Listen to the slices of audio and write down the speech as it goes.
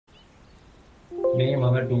මේ මම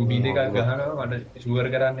 2B දෙකක් ගහනවා මට ෂුවර්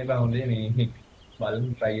කරන්න එපා හොඳේ මේ බලමු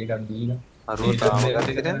try එකක් දීලා අරුව තාම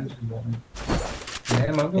ගත්තේ නැහැ.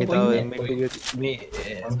 නෑ මම ඒ කොයින් තව නෑ M2 මේ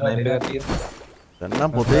ස්නයිපර් එකක් තියෙනවා. දැන්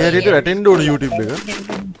නම් පොතේ හැටියට වැටෙන්න ඕන YouTube එක.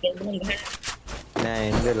 නෑ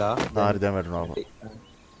එන්දලා. හරි දැන් වැටුණා අපා.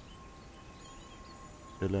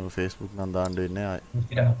 එළම Facebook නම් දාන්න වෙන්නේ ආයි.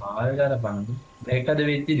 ඉතින් පාල් ගාලා බලන්න මේකද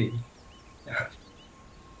වෙච්ච දේ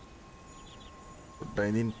පොඩ්ඩක්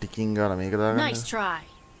ඉතින් ටිකින් ගාලා මේක දාගන්න. Nice try.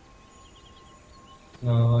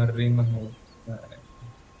 රිම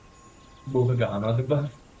බෝක ගන්නවද බා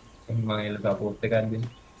මම එල සපෝට් එකක් දෙන්න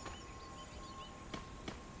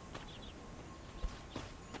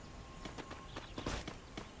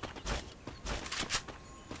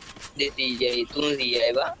දෙතියයි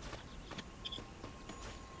 300යි බා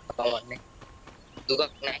කවන්නේ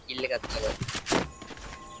දුකක් නැහැ කිල් එකක් කරලා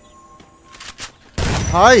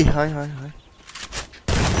හයි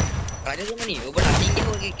රජතුමනි ඔබට අතින්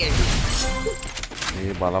ගිහුවගේ කැවි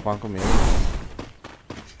මේ බලපංකො මේ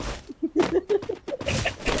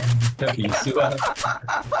පිස්සු බා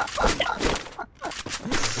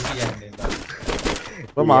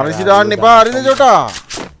ඔය මානසි දාන්න එපා හරිද ජොටා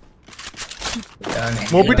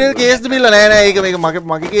මොබිටෙල් කේස්ද බිල්ල නෑ නෑ ඒක මේක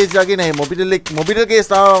මගේ කේස් එකේ නෑ මොබිටෙල් කේස්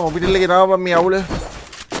ආවා මොබිටෙල් එකේ නාවා මම මේ අවුල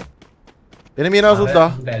එන මියනවා සුද්දා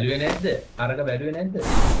බැලුවේ නැද්ද අරක බැලුවේ නැද්ද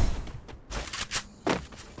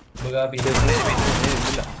ඔබගා පිටේ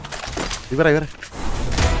ඉවරයි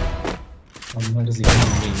අම්මට සිහින්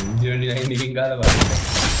ඉන්ජිනේරින් එකකින් ගාලා බලන්න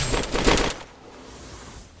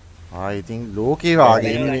ආ ඉතින් ලෝකේ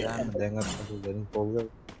වාගේ ඉන්නේ දැන් අපිට දැන් පොල්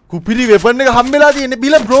කුපිරි වෙපන් එක හම්බෙලා තියෙන්නේ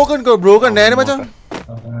බිල බ්‍රෝකන් නෑනේ මචං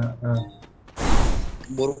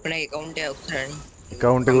බොරුකන account එක උස්සරණි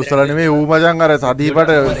account එක උස්සලා නෙමෙයි ඌ මචං අර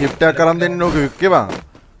සදීපට gift එකක් කරන් දෙන්න ඕක වික්කේ බං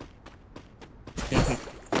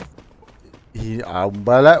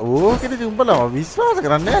උඹලා ඕකෙද උඹලා විශ්වාස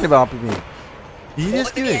කරන්නේ නැහැ නේ බං අපි මේ සීරියස්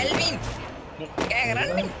කිව්වේ කෑ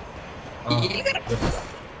කරන්නේ කීල් කරන්නේ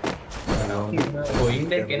කොයින්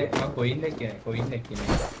දෙක කෙනෙක් මම කොයින් දෙක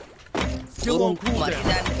කෙනෙක් Skill on cooldown.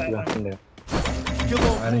 Skill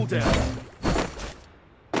on cooldown.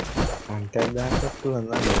 අන්තයක් දාන්නත් පුළුවන්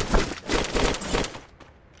නේද?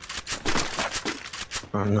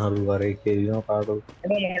 අන්නරු වරේ කෙලිනවා කාටෝ. මම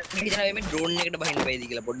හිතනවා මේ ඩ්‍රෝන් එකට බහින්න බෑද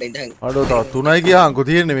කියලා පොඩ්ඩක් ඉඳන්. අඩෝ තව 3යි ගියාන්කෝ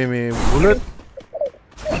තියෙන්නේ මේ බුලට්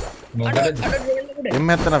මොකද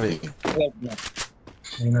M79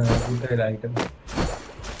 එන උට වෙලා හිටපන්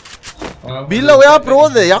බිල්ල ඔයා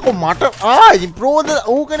ප්‍රෝද යකෝ මට ආයි ප්‍රෝද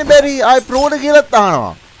ඌකනේ බැරි ආයි ප්‍රෝද කියලාත්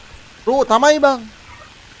අහනවා ප්‍රෝ තමයි බං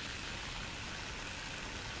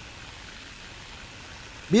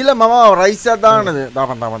බිල්ල මම රයිස් එකක් දාන්නද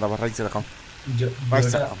දාපන් රයිස් එකක් කම්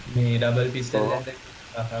මේ ඩබල් පිස්ටල් එකක්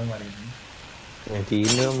අහන් වරින් මේ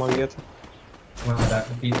තීන්නේ මගේ අත මම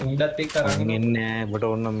පිටුම්ඩත් එක්ක අරන් එන්නේ නැහැ ඔබට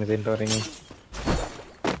ඕන නම් මෙතෙන්ට වරින්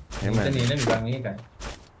එහෙම නේ නේ නිකන් ඒකයි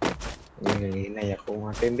මේ යකෝ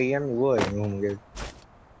මටෙන්ද කියන්නේ ඌ මොමුගේ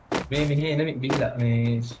මේ මෙහි එන බිල්ල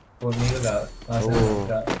මේ පොල් මේක ගාව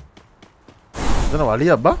එතන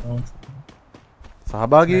වලිය අබ්බා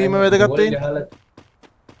සහභාගී වීම වැදගත් වෙන්නේ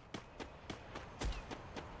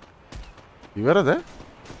ඉවරද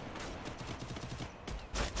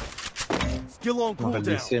Skill on මට cooldown.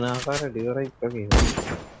 දිස්සෙන ආකාරයට ඉවරයි වගේ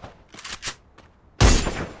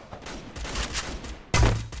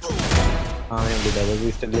ආයෙත් ඩබල්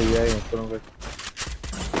පිස්ටල් එක ගියායි ඔක්කොම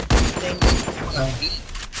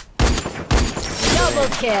Double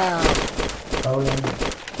kill.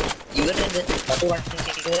 ඉවරද? අත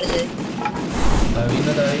වට්ටි ඉවරද? දාවින්න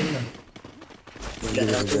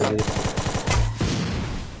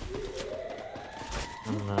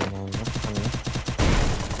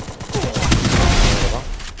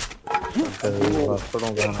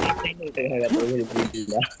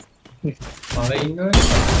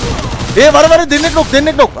වර දෙන්නෙක්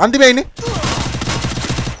නොක් අන්තිමේ ඉන්නේ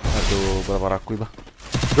අදෝ බරක් විබා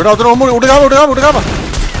උඩ උතර ඔම්ම උඩ ගාව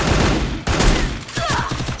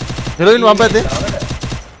හෙලෝයින් වම් පැත්තේ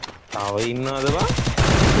තව ඉන්නවද බා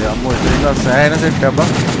ඒ අම්මෝ ඉතින් සෑහෙන සෙට් එකක් බා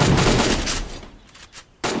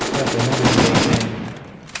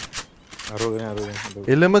අරගෙන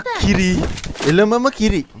එළමම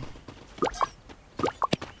කිරි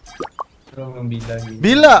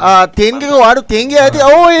බිල්ල තෙන්ගේ වාඩු තෙන්ගේ ඇති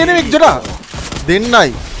ඕ එන එක්ජොටා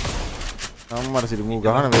දෙන්නයි අම්මර සිරි මූ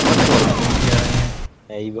ගහන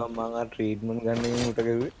ඇයි බං මං අර ට්‍රීට්මන්ට් ගන්න උට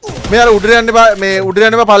කිව්වේ මේ අර උඩට යන්න බා මේ උඩට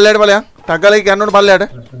යන්න බා පල්ලයට ඵලයන් ටක් ගාලා යන්න ඕන පල්ලයට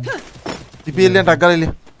ඉපීල් යන ටක් ගාලා ඉල්ල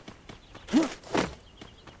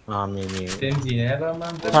මේ තෙන්ජි නෑ බා මම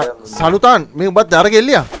සලුතාන් මේ උඹත් අර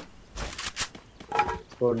ගෙල්ලියා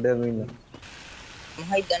පොඩ්ඩක් ඉන්න මම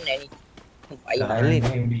හිතන්නේ නෑනි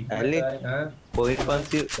පොයින්ට්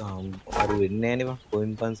 500 අර වෙන්නේ නෑනේ බං.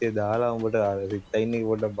 පොයින්ට් 500 දාලා උඹට අර රිට්ටයින් එක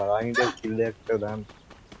පොඩ්ඩක් බලන් හිටියත් කිල් එකක් දාන්න.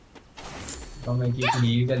 මම කීක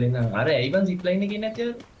ජීවිත දෙන්න. අර ඇයි බං zip line එකේ නැති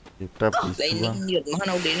අර? ඉප්ටප් ලයින් එකකින් ගියොත් මහා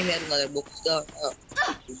නවුඩ එන්නේ මෑරුම් අර බොක්ස් ගා.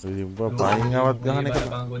 ඉතින් පයින්වත් ගහන එක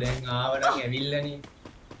බංගෝ දැන් ආවනම් ඇවිල්ලානේ.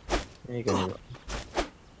 මේක නේ.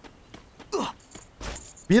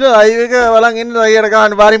 පිර ලයිව් එක බලන් ඉන්න අයියට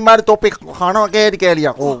ගන්න බාරින් බාරි තොපි කනවා කෑලි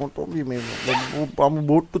කෑලියක්. ඕක තොපි මේ පම්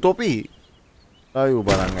බොට්ටු තොපි. ලයිව්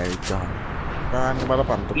බලන් ඇවිත් ගන්න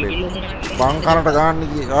බලපන් තොපි. බං කනට ගන්න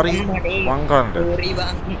ගියේ. හරි බං කනට.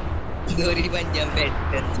 ගෝරි බං ජම්ප්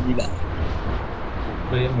පැට් දීලා.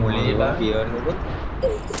 ඔය මොලේ බං කියවන්නකො.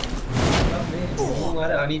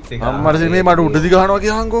 අර අනිත් එක. අම්මරසි මේ මට උඩදි ගහනවා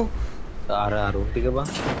කියහන්කෝ. අර අරුන් ටික බං.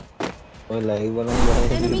 ඔය ලයිව් බලන්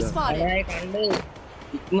Enemy බලන්න. spotted. අය කණ්ඩ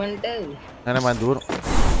ඉක්මනට නෑ නෑ මම දුවන.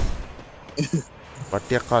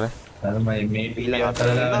 පට්ටියක් කාලේ. අර මම මේ පිළිලා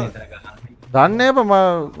කරලා නේද ගහන්නේ. දන්නේ නෑ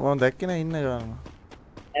මම දැක්කේ නෑ ඉන්න ගාන.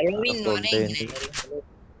 ඇලවින් වනේ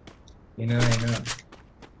එනවා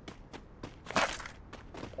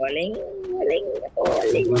වලින්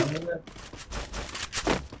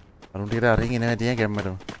අරුන් ටිකට අරින් එනවා තියන්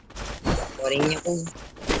කැම්මරම. වරින් යකෝ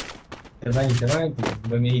තමයි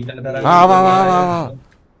ඔබ මේ හිතන තරම් ආ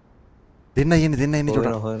දෙන්න ඉන්නේ චොට.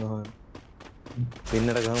 හොයන.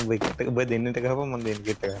 දෙන්නට ගහමු බෙක්ට් එක. ඔබ දෙන්නට ගහපන් මම දෙන්න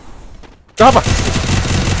ගෙට් එක. ගහපන්.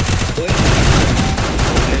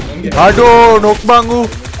 අඩෝ නොක් බංගු.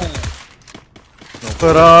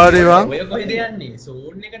 කරාරි වන්. ඔය කොහෙද යන්නේ?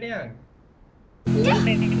 සෝන් එකට යන්නේ.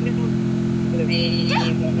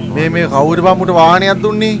 මේ කවුද බම්මුට වාහනයක්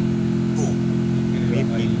දුන්නේ? මේ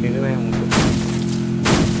පින් එක නෑ මුතු.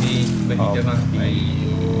 මේ බහිටමන් අයියෝ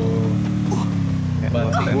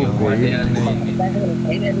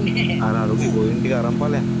අර අරුගේ පොයින්ට් ටික අරන්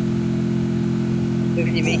ඵලයන්.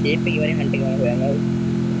 මේ ජේප් එක ඉවරෙන් හන්ට් එක ගන්නවා.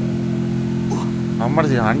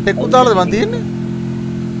 අම්මට හන්ටෙක් උදාලාද මන් තියෙන්නේ?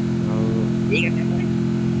 ඒක තමයි.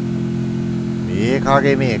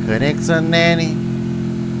 මේකාගේ මේ කනෙක්ෂන් නෑනේ.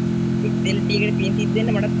 XLT එකට පින් තිස් දෙන්න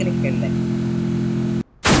මටත් කෙනෙක් වෙන්නේ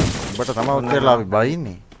උඹට තමයි උත්තරලා අපි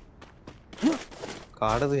බයින්නේ.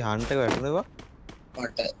 කාටද හන්ට් එක වැටුණේවා?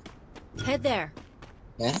 මට Head there.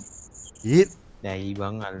 ඈ ඊත් නැයි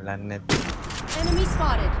බං අල්ලන්නේ නැද්ද? Enemy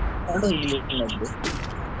spotted. අඩෝ ඉලියක් නැද්ද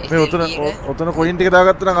මේ ඔතන කොයින් ටික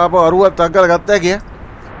දාගත්තා නම් ආපහු අරුවක් අක්කලා ගත්තා කිය.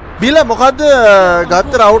 බිලා මොකද්ද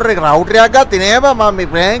ගත්ත රවුටර් එක එකක් ගත්තේ නෑ බං මම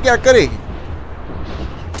මේ ප්‍රෑන්ක් එකක් කරේ.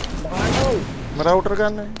 මම රවුටර්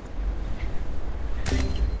ගන්නයි.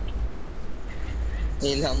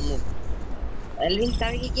 ඒ ලම්මු ඇල්වින්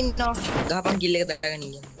තාවිකින් නෝ ගහපන් කිල් එක දාගෙන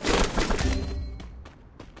ඉන්න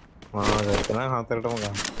මා ගත්තා නම් හතරටම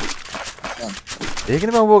ගන්න.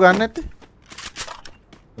 ඒකනේ මම ඔබ ගන්න නැත්තේ.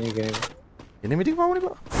 මේක නේ. එනිමි ටික මමනේ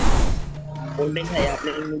බා. පොඩ්ඩෙන් හය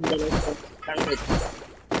අපේ මුද්දල කන්නේ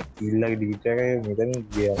කිල්ලගේ ඩීට් එක මෙතන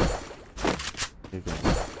ගියා.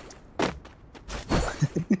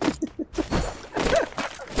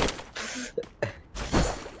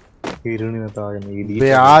 හිරුණි නතාගෙන මේ ඩීට්.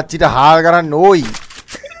 මේ ආච්චිට හාල් කරන්න ඕයි.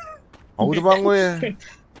 අවුද බං ඔය.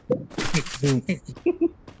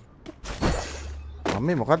 මම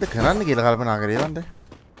මේ මොකද්ද කරන්න කියලා කල්පනා කරේ වන්ද?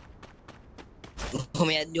 කොහොම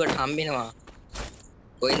යද්දිවට හම්බෙනවා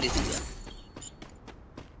කොයින්ද 200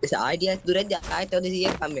 ඒ ආයිඩියස් දුරදී ආයෙත්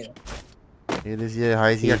 200ක් හම්බෙනවා ඒ 200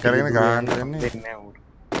 600ක් කරගෙන ගන්න දෙන්නේ. දෙන්නේ නැහැ උට.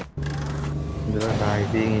 ඉඳලා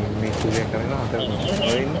නායිටින් මේ කුලිය කරගෙන හතර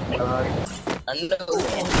වෙන්න බලාගෙන අන්න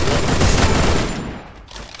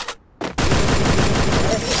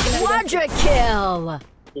Quadra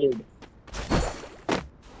kill.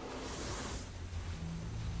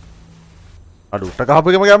 අඩුට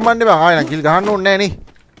ගහපුවකම ගැම්මන්නේ බං ආයෙ නම් කිල් ගහන්න ඕනේ නෑ නේ.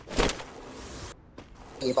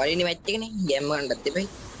 මේ පරිණි මැච් එකනේ ගේම් ගන්නත් එපයි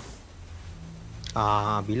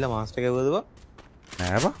බිල්ල මාස්ටර් කවුදවා?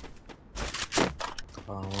 නෑ බං.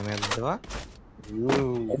 නැද්දවා?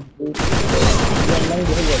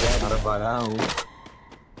 අර බලන්න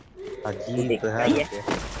අජීත් හරියට.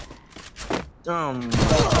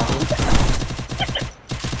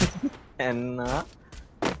 එන්න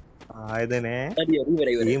ආයද නෑ. හරි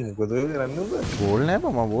හරි ඒ මොකද කරන්න උඹ? බෝල් නෑ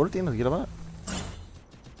බං මම බෝල් තියෙනවා කියලා බලන්න.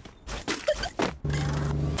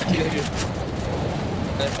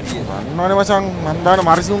 වන්නවනේ මචං මන් දාන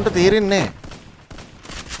මරසි උන්ට තේරෙන්නේ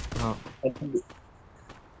නෑ.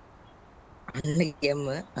 අන්න ගේම්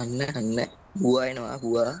අන්න බුවා එනවා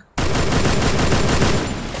බුවා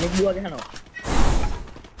අනේ බුවා ගහනවා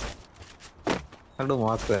අඬ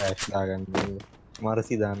මාස්ටර් ඇෂ් දාගන්න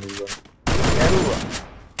මරසි දාන්න උඹ.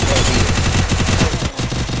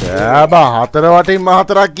 ඈ බං හතර වටින්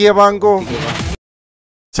මහතරක් කියපන්කෝ.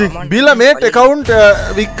 බිල්ලා මේට් account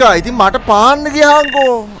වික්කා. ඉතින් මට පාන්න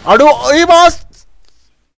ගියාන්කෝ. අඩෝ ඒ මාස්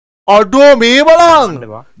අඩෝ මේ බලන්න.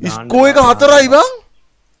 ස්කෝ එක 4යි බං.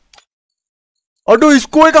 අඩෝ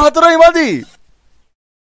ස්කෝ එක 4යි මදි.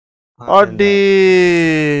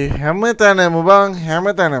 අඩේ හැමතැනම බං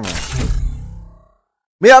හැමතැනම.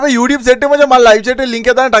 මේ අපේ YouTube set එක මචං මම live chat එකේ link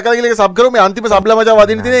එක දාන්න ටකල් කියලා සබ් කරමු. මේ අන්තිම සබ්ලා මචං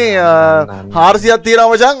වදින්න තියෙන්නේ 400ක් තියෙනවා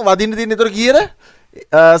මචං. වදින්න තියෙන්නේ ඒතර කීයද?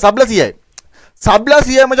 සබ්ලා 100යි. සබ්ලා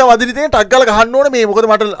 100යි මචං වදින්න තියෙන්නේ ටක් ගාලා ගහන්න ඕනේ මේ. මොකද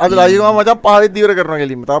මට අද live එකම මචං 5 වෙද්දි ඉවර කරනවා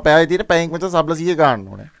කෙලින්ම. තව පැයයි තියෙන පැයෙන් මචං සබ්ලා 100 ගහන්න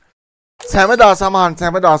ඕනේ. සෑමදා සමාන්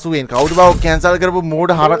සෑමදා 80න් කවුද බව කැන්සල් කරපු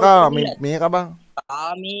මෝඩ හරකා මේක බං.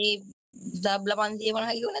 මේ සබ්ලා 550 කිව්ව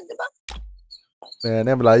නැද්ද බං? නෑ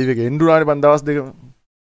නෑ live එක එන්ඩුනානේ බං දවස් දෙකම.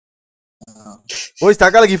 ඔය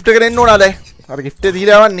ස්ටාකල gift එක දෙන්න ඕන අද. අර gift එක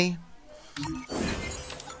දීලා යවන්නේ.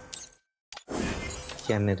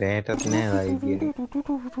 කියන්නේ රැටත් නෑ ලයිව් කියන්නේ.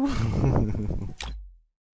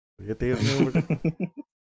 ඔය තේරෙන්නේ ඔබට.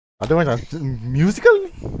 අද මචං මියුසිකල්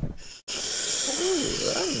නේ.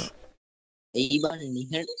 ඒ බං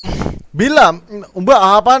නිහඬ. බිල්ලා උඹ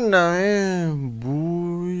ආපන්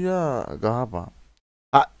බූයා ගහපන්.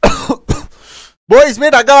 boys මේ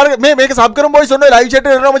ටක් ගාලා මේක සබ් කරමු boys ඔන්න live chat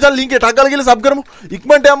එකට එනවා මචං link එක ටක් ගාලා ගිහලා සබ් කරමු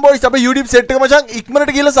ඉක්මනට යමු boys අපේ YouTube set එක මචං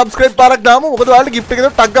ඉක්මනට ගිහලා subscribe පාරක් දාමු මොකද ඔයාලට gift එකකට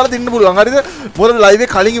ටක් ගාලා දෙන්න පුළුවන් හරිද මොකද live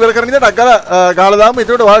එක කලින් ඉවර කරගෙන ඉඳලා ටක් ගාලා දාමු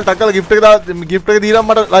එතකොට ඔයාලට ටක් ගාලා gift එක දීලා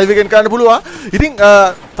මට live එකෙන් කරන්න පුළුවන් ඉතින්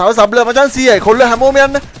තව සබ්ලා මචං 100යි කොල්ල හැමෝම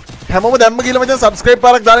යන්න හැමෝම දැම්ම ගිහලා මචං subscribe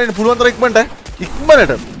පාරක් දාලා ඉන්න පුළුවන් තරම්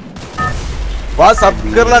ඉක්මනට වා සබ්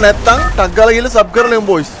කරලා නැත්තම් ටක් ගාලා ගිහලා සබ් කරලා එමු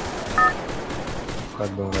boys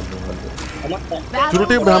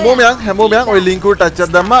චුරුටි හැමෝම යන් ඔය ලින්ක් උඩ ටච්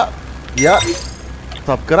එකක් දැම්මා ගියා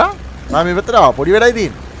සබ් කරා මම මේ පැත්තට ආවා පොඩි වැඩයි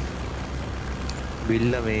තියෙන්නේ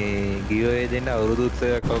බිල්ල මේ ගියෝවේ දෙන්න අවුරුදු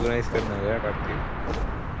උත්සවයක් ඕගනයිස් කරනවා ඔයා කට්ටිය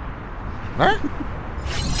ඈ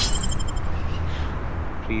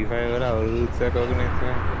ෆ්‍රී ෆයර් වල අවුරුදු උත්සවයක් ඕගනයිස්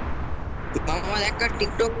කරනවා මම දැක්ක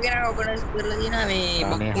TikTok එක ඕගනයිස් කරලා තියෙනවා මේ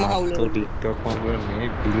බක්ම හවුල TikTok මම මේ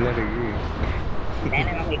බිල්ලට ගියේ නෑ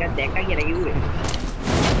නෑ මම එකක් දැක්කා කියලා කිව්වේ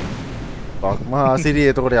බක්මා ආසිරිය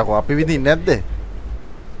එතකොට යකෝ අපි විඳින්නේ නැද්ද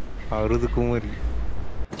අවුරුදු කුමරි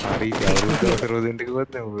හරි අවුරුදු අවසර දෙන්න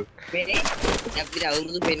කිව්වත් නෑ ඔබ මේ අපිට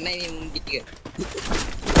අවුරුදු පෙන්නයි මේ මුන් ටික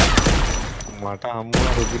මට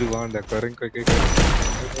හම්බුණා රුධිර ගාන දැක්වරෙන් එක එක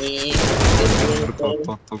මේ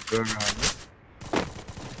පොත් ගන්න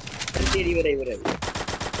ඉවරයි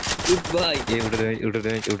goodbye ඒ උඩ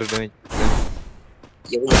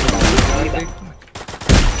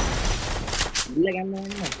ඉල්ල ගන්න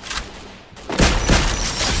ඕනේ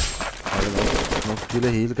නොක්කිල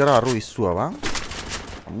හීල් කර අරු ඉස්සුවා වා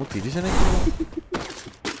අම්මු තිරිසනෙක්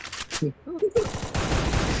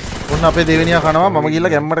ඔන්න අපේ දෙවෙනියා කනවා මම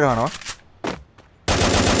ගිහලා ගැම්මට ගහනවා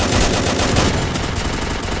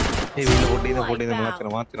ඒ විල පොඩ්ඩින් මාත්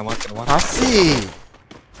හස්සී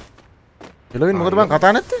එළවින් මොකද බං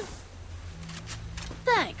කතා නැත්තේ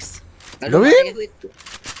Thanks. එළවින්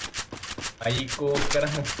අයිකෝ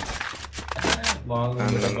කරා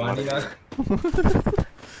වාංගුණා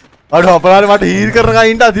අඩ අපරාධ මට හීල් කරනකන්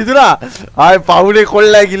ඉන්න හිතුණා ආයේ පවුලේ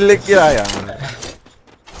කොල්ලයි කිල්ලෙක් කියලා යන්න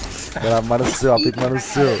බලා මිනිස්සු අපිත්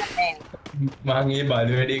මිනිස්සු මම මේ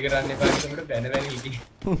බලු වැඩි කරන්න එපා කියනකොට බැන හිටියේ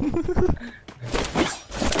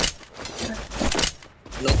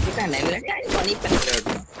ලොක්කට නැවිලා යන්නේ පණි පැත්තට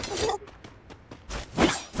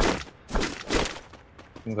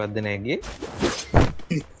මොකද්ද නැගී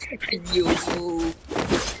අයියෝ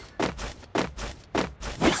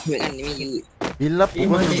මෙන්න නෙමෙයි කිව්වේ බිල්ලා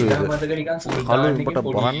පුබුදු මතක නිකන් සුළු කලු උඹට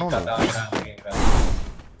බලන්න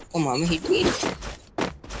ඕන මම හිතුවේ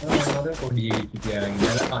මම පොඩි කියාගෙන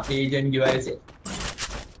ඉඳලා ඒජන්ට් ගිවයිසේ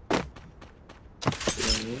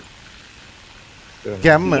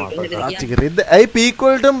ගැම්ම ටික රෙද්ද ඇයි පීක්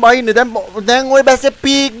වලටම බයින්නේ දැන් ඔය බැස්සේ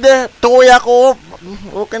පීක්ද තෝ යකෝ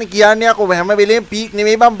ඕකනේ කියන්නේ යකෝ හැම වෙලේම පීක්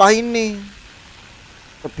නෙමෙයි බං බහින්නේ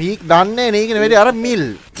පීක් දන්නේ නේ කියන වෙලේ අර මිල්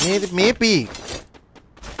මේ පීක්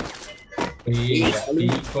පීක්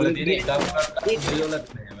වල තියෙන එකක් වලත්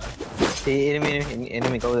නෑ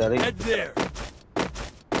එනිමි කවුද අර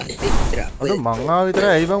අද මං ආව විතරයි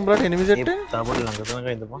ඇයි බං උඹලට එනිමි සෙට් එක තාපොට ළඟ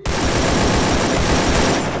තමයි ඉඳපන්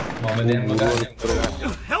මම දැන්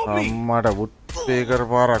අම්මට වුඩ් ස්පීකර්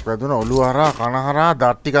පාරක් වැදුනා ඔළුව හරහා කන හරහා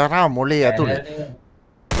දත් ටික හරහා මොලේ ඇතුලේ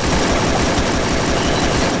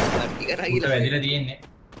ටික වැදිලා තියෙන්නේ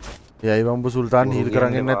එයි බම්බු සුල්තාන් හීල්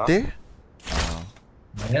කරන් ඉන්නේ නැත්තේ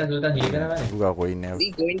මම සුල්තාන් හීල් කරනවානේ උගා කොයි ඉන්නේ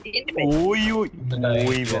දී ගෝයින් තියෙන්නේ බෑ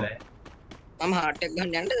ඕයි බං මම හાર્ට් එක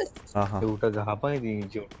ගන්න යන්නද ආහා උට ගහපන්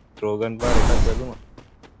ඉතින් ට්‍රෝගන් පාර එකක් වැදුනා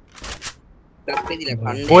ගප්පේ දිලා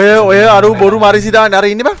කන්නේ ඔය අරු බොරු මරිසි දාන්නේ අර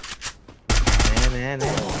ඉන්නේ බං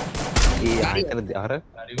නෑ ආයතන අර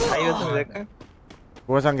අයිවත දැක්ක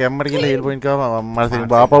කොහොසන් ගැම්මට කියලා හීල් පොයින්ට් කාවා මම මට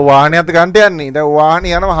බාපා වාහනයත් ගන්නට යන්නේ. දැන්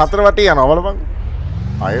වාහනේ යනවා 4 වටේ යනවා බලපන්.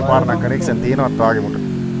 ආයේ පාරක් කනෙක්ෂන් තියෙනවත් වාගේ මුට.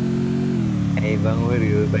 ඇයි බං ඔය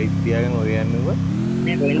රියල් බයික් තියාගෙන ඔය යන්නේ බං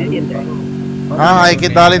නෑ කොහෙන්ද තියෙන්නේ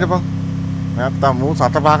ඒකේ දාලා ඉඳපන්. නැත්තම් මූ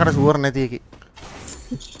 7-5කට ෂුවර් නැති එකේ.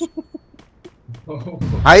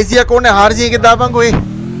 600ක් ඕනේ 400 එකේ දාපන් කොහේ.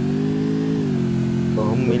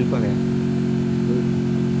 කොහොම මිල් පනේ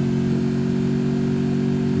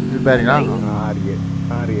බැරි නා.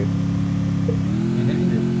 හරිය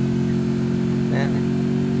නෑ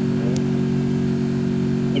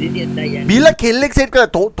බිල්ල කෙල්ලෙක් සෙට්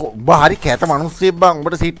කරලා තෝ උඹ හරි කැත මිනිස්සෙක් බං.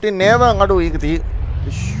 උඹට සිට් වෙන්නේ නෑ බං. අඩෝ ඒක තී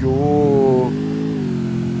ෂෝ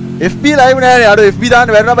FB live නෑනේ. අඩෝ FB දාන්න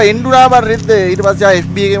බැරිනවා බං. එන්ඩුනා බං රෙද්ද. ඊට පස්සේ ආ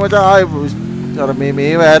FB එකේ මචං ආයේ අර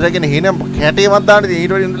මේ වැරගෙන හිනම් කැටේවත් දාන්න ඉතින්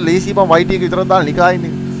ඊට වඩා ලේසි බං වයිට් එක විතරක් දාලා නිකා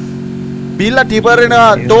ඉන්නේ. බිල්ල ටිපර්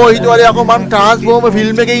වෙනවා. තෝ හිතුවල යකෝ මං ට්‍රාන්ස්ෆෝමර්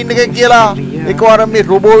ෆිල්ම් එකේ ඉන්න එකෙක් කියලා. එකවර මේ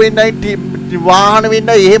රොබෝ වෙන්නයි වාහන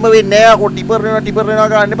වෙන්නයි එහෙම වෙන්නේ නෑ අකෝ. ටිපර් වෙනවා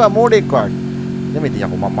ගන්න එපා මෝඩෙක් වගේ. දැන් මේ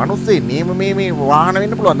තියකෝ මම මිනිස්සේ මේ වාහන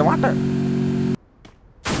වෙන්න පුළුවන්ද මට?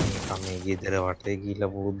 මේ ගෙදර වටේ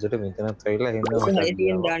ගිහිල්ලා පුරුද්දට මෙතනත් වෙයිලා එහෙම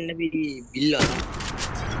හරියෙන් දාන්න බිල්ල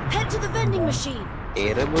Head to the vending machine.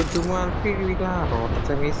 එරබතුමා පිළිලා රොට්ට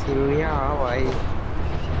මේ සිල්වියා ආවයි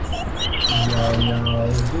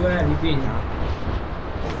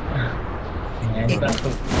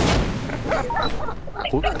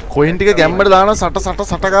කොයින් ටික ගැම්මට දානවා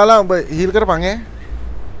සට ගාලා උඹ හීල් කරපන් ඈ.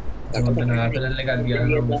 ආතල් එකක් ගියා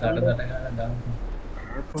සට ගාලා දාන්න.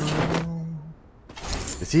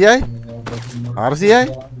 100යි 400යි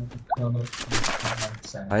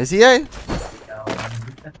 600යි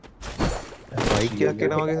බයික් එකක්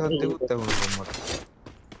එනවා වගේ සද්දෙකුත් ඇහුණා මට.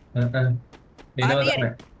 එනවා තමයි.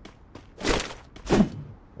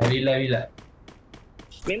 ඇවිල්ලා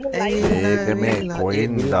ඒක මේ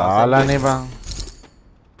කොයින් දාලානේ බං.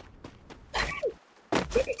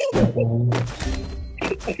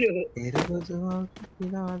 එරබතුමා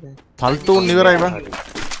පිළිලාද සල්තුන් ඉවරයි බං.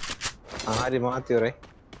 හරි මාත් ඉවරයි.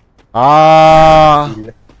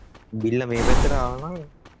 බිල්ල මේ පැත්තට ආවම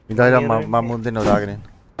ඉඳලා මම මුන් දෙන්න දාගෙන ඉන්න.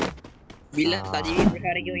 බිල්ල සජීවී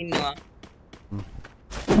ප්‍රකාරකව ඉන්නවා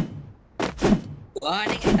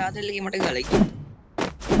වාහනේ තාතල් එකේ මට ගලයි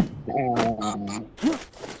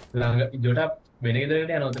ළඟ ජොට වෙන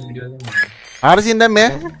ගෙදරකට යනවා උතන වීඩියෝ එකක්. ආරසින් දැන් මේ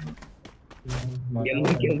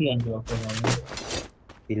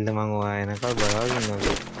බිල්ල මං ඔයා එනකල් බලාගෙන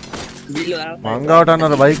ඉන්නවා. බිල්ල මං ගාවට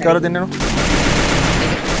අන්නර බයික් කාර දෙන්න නෝ.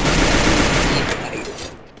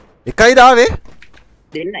 එකයි දාවේ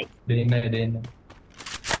දෙන්නයි දෙන්න.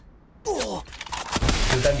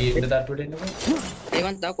 ජොට ගේට් දාට්ටුවට එන්නකෝ.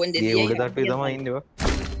 ඒවන් තා කොහෙන්ද ඒ උඩ තට්ටුවේ තමයි ඉන්නේ බා.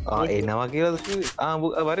 එනවා කියලාද කිව්වේ?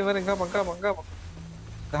 වරි ගහපන්.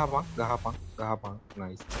 ගහපන්.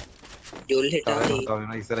 නයිස්. ජොල් හෙට තව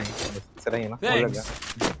එනවා ඉස්සරහින් එනවා. ඔල්ලග.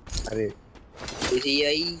 හරි.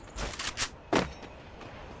 UCI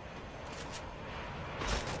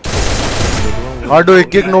අඩෝ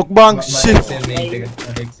එකෙක් නොක් බං ෂිට්.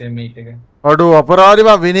 XM8 එක. අඩෝ අපරාධි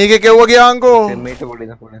බං වෙන එකේ කෙව්ව ගියාන්කෝ. මේට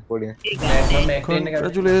පොඩි.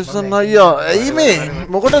 කන්ග්‍රැචුලේෂන් අයියා. ඇයි මේ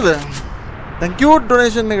මොකටද? thank you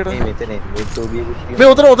donation එකට. මේ මෙතන මේ තෝබියකුත් මේ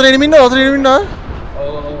උතර එනිමින් ඉන්නවා. ඔව්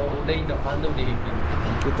උඩ ඉන්න හන්ද උඩ ඉන්න.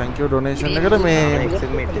 thank you donation එකට මේ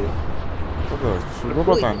එක්ස්මේට් එක. සුබ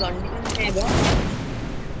පතන්.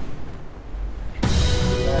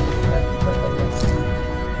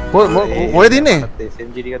 කොහෙද ඉන්නේ?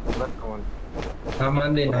 SMG ටිකක් දුන්නත් කමන්න.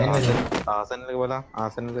 සාමාන්‍ය දෙන්නේ නැහැ. ආසන එක බලන්න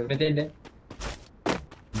ආසන එක. මෙතෙන්ද.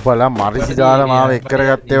 බලා මරිසි දාලා මාව එක්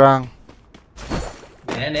කරගත්තේ බං.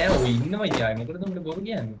 නෑ ඔය ඉන්නවා යා. මොකටද උඹට බොරු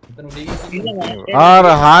කියන්නේ? උතන උඩ ඉන්නේ. ආර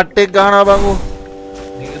හાર્ට් එක ගහනවා බං ඌ.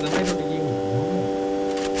 මේක තමයි උඩ කියන්නේ.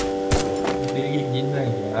 දෙවියන්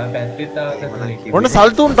ඉන්නවා. පැත්තට තාවක ඔන්න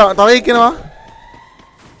සල්තුන් තව එක්කෙනවා.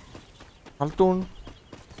 සල්තුන්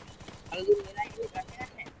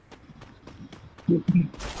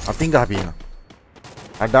අතින් ගහපින.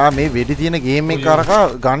 අඩා මේ වෙඩි තියෙන ගේම් එක කරකා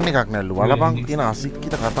ගන්න එකක් නැල්ලු. බලපන් තියෙන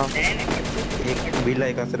අසික්කිත කතා. ඒක බිල්ල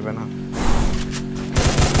එක අතර වෙනවා.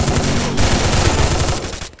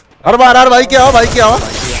 අර බයික් ආවා.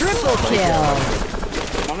 Triple kill.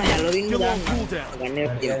 මම හැලෝවින් දාන්න ගන්න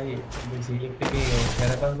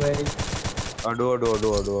අඩෝ.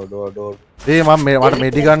 ඒ මම මට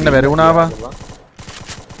මෙඩි ගන්න බැරි වුණා බං.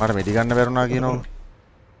 මට මෙඩි ගන්න බැරුණා කියනවා.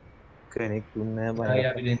 කෙනෙක් දුන්නේ නැහැ ආයි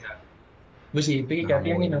අපි දෙන්න. ඔබ ෂීප් එකේ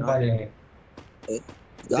කැටියෙන් ඉන්න පාදේ.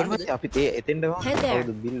 අපි එතෙන්ට Head there.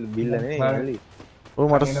 බිල්ල නෙවෙයි. ඔව්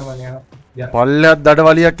මට පල්ලයක් දඩ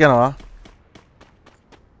වලියක් යනවා.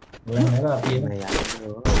 ඔයා නේද අපි එන.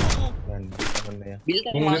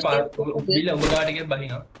 බිල්ල උඹ ගාට එකක්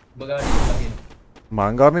බහිනවා. උඹ ගාට එකක් බහිනවා.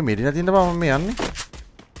 මං ගාව මේ මෙඩි නැති ඉඳ බං මම මේ යන්නේ.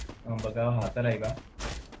 උඹ ගාව 4යි බා.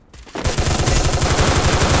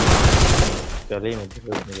 चलिए मैं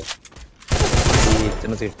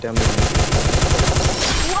इतना सिस्टम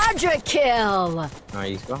Quadra kill.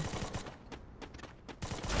 नाइस का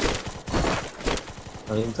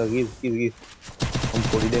अरे इन तक इस हम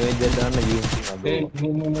पूरी डैमेज दे डालना ये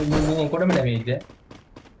මොකටම ඩැමේජ් ද?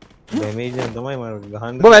 डैमेज है तो मैं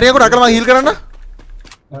गहन උඹ වැරියකට අකල මං හීල් කරන්න.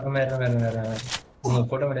 මරන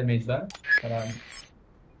මොකටම ඩැමේජ් බා. කරා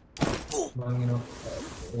මං නෝ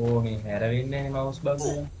ඕනේ හැරෙන්නේ නේ මවුස් බග්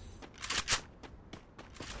එක.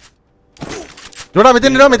 ජෝඩා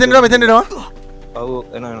මෙතෙන් එනවා. आओ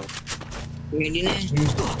ना ना වෙන්නේ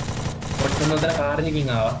ඔට්ටම උදලා කාර් එකකින්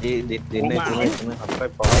ආවා. ये दिन इतना हफ्ता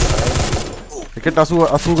पार එකට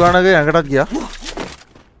 80 ගානක යඟටත් ගියා.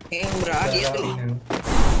 ඒ උරා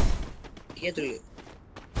කියතුලේ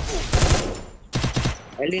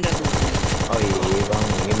එල්ලින और ये बांग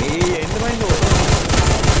ये एंड में नो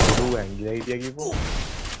दो एंगल आइडिया की वो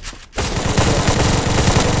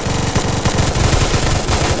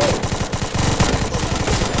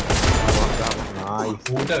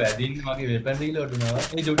ඌට වැදින්න මගේ වෙපන් රීලෝඩ් වුණා.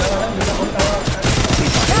 ඒ ජොටා වඩා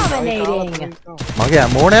Dominating. මගේ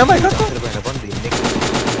ඇමෝ නෑ බං එකක්වත්.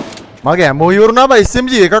 මගේ ඇමෝ ඉවරුණා බං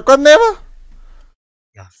SMG එකක්වත් නෑ බං.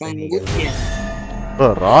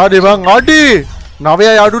 රාඩේ බං අඩි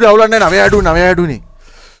 9යි අඩුනේ අවුලන්නේ 9යි අඩුනේ.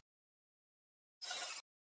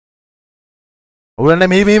 අවුලන්නේ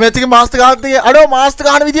මේ මැච් එකේ මාස්ටර් කාඩ් එකේ අඩෝ මාස්ටර්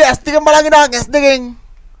කාඩ් විදිය S දෙකෙන් බලගෙන ආ S දෙකෙන්.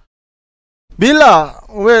 බිල්ලා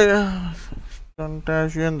ඔය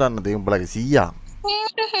කන්ටැෂන් දන්න දේ උඹලගේ 100.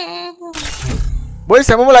 බොයිස්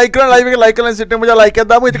හැමෝම ලයික් කරන්න ලයිව් එක ලයික් කරලා සෙට් එක මචං ලයික් එකක්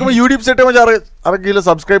දාමු. ඒකම YouTube සෙට් එක මචං අර ගිහලා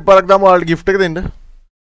subscribe පාරක් දාමු. ඔයාලට gift එක දෙන්න.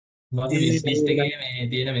 මගේ විශ් ලිස්ට් එකේ මේ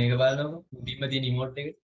තියෙන මේක බලනකො උඩින්ම තියෙන ඉමෝට් එක.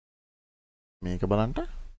 මේක බලන්න.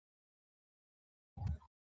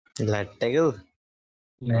 लट्टे को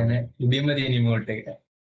නෑ උඩින්ම තියෙන ඉමෝට් එක.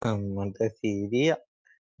 මන්ට සීරිය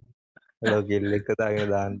ලෝ ගෙල් එක දාගෙන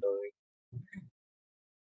දාන්න ඕනේ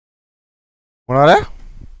මොනවාද?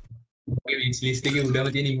 මගේ විශ් ලිස්ට් එකේ උඩම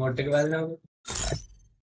තියෙන ඉමෝට් එක බලනකො.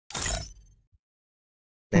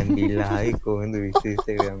 දැන් බිල්ලායි කොහෙන්ද විශ්වාස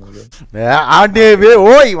කරන්නේ නෑ ආඩේ වේ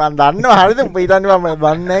ඕයි මන් දන්නවා හරිද උඹ හිතන්නේ මම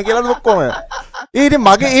දන්නේ නැහැ කියලාද ඔක්කොම ඊට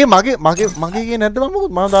මගේ කියේ නැද්ද මම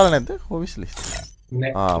මොකද මම දාලා නැද්ද ඔවිස් ලිස්ට් මම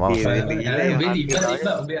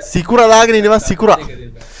සිකුරා දාගෙන ඉන්නවා සිකුරා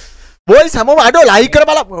බොයිස් හැමෝම අඩෝ ලයික් කර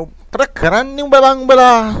බලන්න කරන්නේ උඹ බං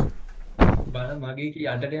උඹලා බලන්න මගේ කී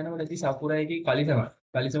යටට යනකොට ඇති සකුරා එකේ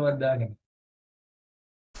කලිසමක් දාගෙන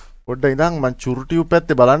පොඩ්ඩක් ඉඳන් මං චුරුටියු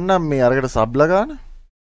පැත්තේ බලන්නම් මේ අරකට සබ්ලා ගන්න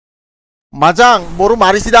මචං බොරු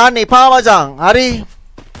මරිසි දාන්න එපා මචං හරි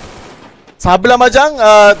සබ්ලා මචං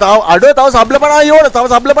තව අඩෝ තව සබ්ලා 50 ඕන තව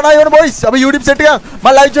සබ්ලා 50 ඕන බොයිස් අපි YouTube set එක මම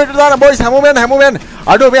ලයිව් chat එකට දාන්න බොයිස් හැමෝම යන්න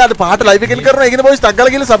අඩෝ මේ අද පහට ලයිව් එකෙන් කරනවා ඒකනේ බොයිස් ටක්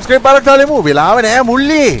ගාලා ගිහලා subscribe පාරක් දාලා එමු වෙලාව නෑ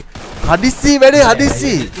මුල්ලි හදිස්සි වැඩේ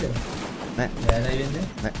හදිස්සි නෑ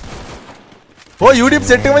ඔය YouTube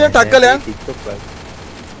set එක මචං ටක් ගාලා යන්න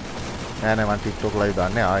නෑ මම TikTok live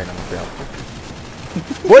දාන්නේ ආයෙ නම් අපේ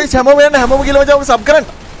බොයිස් හැමෝම ගිහලා මචං සබ් කරන්න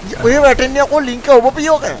ඔය වැටෙන්නේ කො ලින්ක් එක ඔබ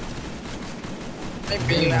පියෝක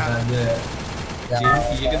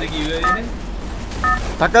කීයකද කිව්වේනේ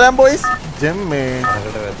තකලම් බොයිස් ජෙම් මේ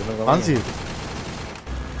අරකට වැදුන අන්සි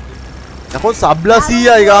යකෝ සබ්ලා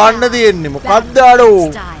 100යි ගන්න තියෙන්නේ මොකද්ද අඩෝ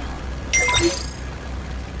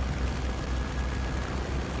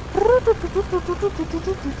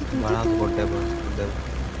මරා පොට්ටේ බස්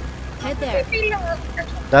Head there.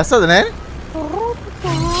 දැස්සද නෑ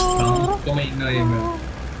කොහොම ඉන්නවා එහෙම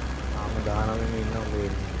ආම දානම ඉන්න ඔබේ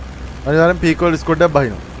අනිවාර්යෙන් පීකෝල් ස්කොඩ් එකක්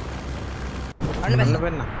බහිනවා අන්න බැන්න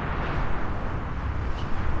වෙන්න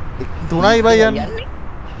 3යි බයි යන්නේ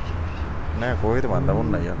නෑ කොහෙද මන්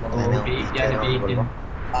දමුන්න යන්නේ පීක් යන්නේ පීක්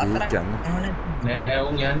යන්නේ නෑ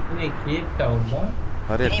උන් යන්නේ කේප් ටවුන් බා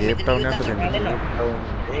හරි කේප් ටවුන් යන්න දෙන්න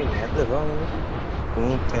ඒ නැද්ද බං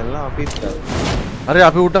උන් තෙල්ලා අපිත් හරි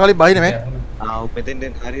අපි උඩට කලින් බහිනේ මේ ආ උපෙතෙන්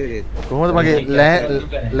දෙන්න හරි කොහොමද මගේ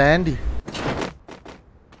ලෑන්ඩි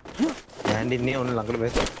ලෑන්ඩ් ඉන්නේ ඔන්න ළඟට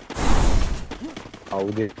බැස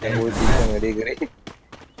අවුදේ ඔය දීලා වැඩේ කරේ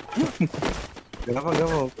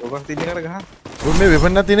ගම ඔබ තින්නේ කර ගහ උන් මේ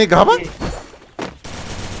වෙපන් නැති නේ ගහපන්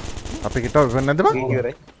අපි කිට්ටව වෙපන් නැද්ද බං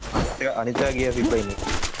ඉවරයි අනිතා ගියා සිප්ලයින් එක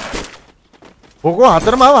කොකෝ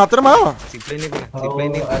හතරම ආවා සිප්ලයින් එක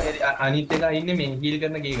සිප්ලයින් එක අනිත් එක ඉන්නේ මේ හීල්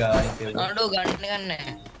කරන ගේ ගාව අනිත් එක අඩෝ ගන්න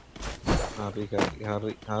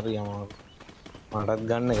හරි අමාරු මටත්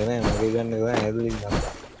ගන්න එක නෑ මගේ ගන්න එක නෑ ඇතුලින් ගන්න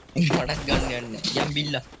මටත් ගන්න යන්න යම්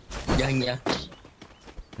බිල්ලා යන්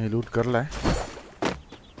මේ ලූට් කරලා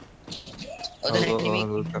ඔතන නෙමෙයි.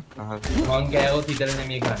 මං කෑවොත් විතරනේ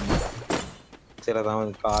මේ කන්නේ. ඉතලා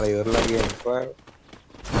තමයි කාලේ ඉවරලා කියන්නේ.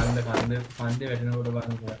 කන්ද පන්දේ වැටෙනකොට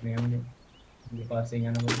බලන්න මේවනේ. ඊට පස්සේ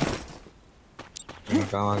යනකොට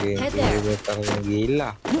කාමගේ Head there. ඉතිරියට අරගෙන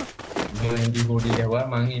ගිහිල්ලා MP40 ගැව්වා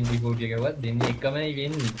මං MP40 ගැව්වා දෙන්නේ එකමයි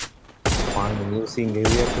වෙන්නේ. මම මියුසින්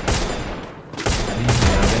ගෙවියක්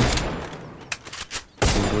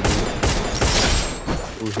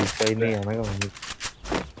උහිතයිනේ යනකම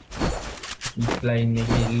ඉස්ලයින්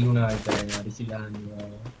එකේ ඉල්ලුණා විතරයි හරි සිලාන්නේ.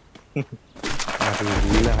 අපි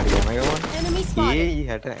ගිහිල්ලා හරි යනකම Enemy spotted.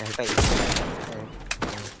 60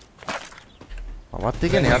 පවත්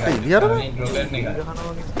එකනේ යට ඉලියරද? මේ ඩ්‍රොගන් එක.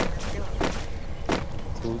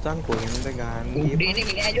 සුල්තාන් කොහෙන්ද ගහන්නේ? උඩින්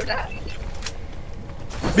නෑ ජොටා.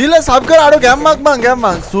 බිල්ල සබ් කර අඩු ගැම්මක් බං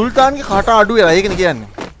ගැම්මක්. සුල්තාන්ගේ කට අඩු වෙලා ඒකනේ කියන්නේ.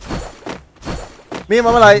 මේ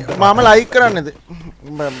මම ලයික් කරන්නේද?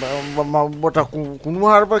 බොට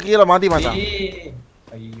කුණුහරුප කියලා මදි මට.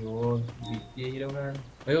 අයියෝ විත්තිය හිර වුණානේ.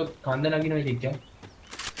 ඔය කන්ද නගින එක එක්ක.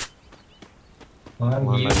 මම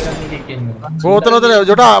හීල් කරන්නේ එක්කෙන්නේ. ඕතනොතන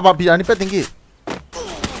ජොටා අපි අනිත් පැත්තෙන් ගියේ.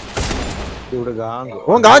 උඩ ගාංග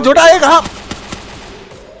ඕන් ගහ ජොටා ඒ ගහ.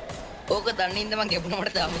 ඕක දන්නේ ඉඳ මං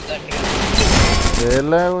ගෙපුණාට තාම ගන්න.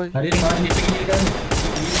 එල්ලා ඔය. හරියට මම හිත හීල් කරන්නේ.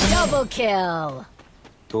 Double kill.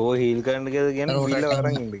 තෝ හීල් කරන්න කියලා කියන්නේ හීල්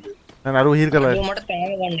වරන් ඉන්න කියලා. නෑ නරු හීල් කළා. මට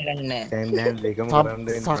තාම ගන්න ගන්නෑ. දැන් දෙකම කරන්න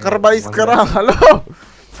දෙන්න. සකර බයිස් කරා හලෝ.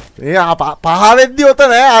 ඒ පහ වෙද්දි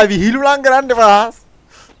ඔතන ආ විහිළුලම් කරන්න එපා.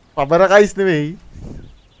 පබර කයිස් නෙවෙයි.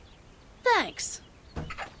 Thanks.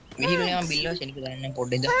 මිහිරුනේ මම බිල්ලව ෂෙනික දාන්න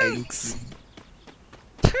පොඩ්ඩක් දහයි.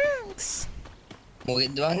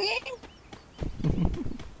 මොකෙද වගේ?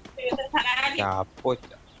 යාපොච්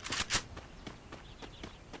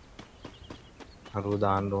අරු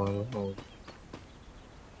දාන්න ඕන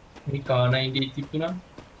මේ K90 තිබුණා.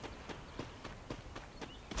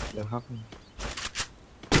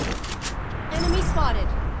 Enemy spotted.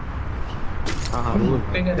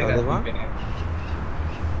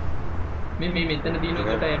 මේ මෙතන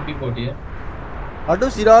දිනනකොට MP40 අඩු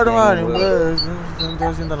සිරාට මානේ උඹ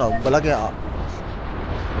සන්තෝෂින් තන උඹලගේ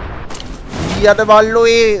ඊයට බල්ලෝ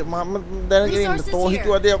ඒ මම දැනගෙන ඉන්න තෝ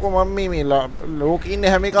හිතුවද යකෝ මම මේ ලෝකේ ඉන්න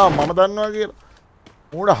හැම එකම මම දන්නවා කියලා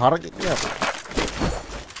මූණ හරකෙක් නේ අපේ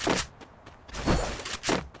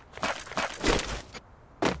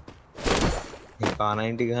මේ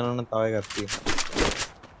K90 ගහනවනම් තව එකක්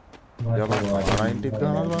තියෙනවා යබා 90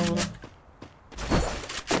 ගහනවා බලන්න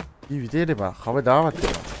ඊ විතේට බා කවදාවත්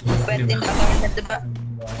පැත්තෙන් කතාවක් නැද්ද බා?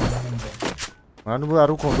 අනුඹ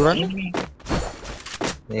අරු කොඳුරන්නේ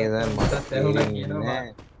මේ දැන් මට තැනුණා කියනවා.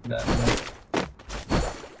 නෑ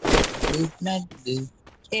නැද්ද?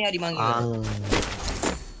 ඒ හරි මං ආ ඉවරයි.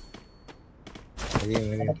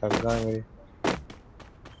 මේ කල්ලා මේ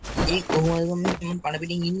ඒ කොහොමද මම පණ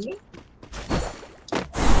පිටින් ඉන්නේ?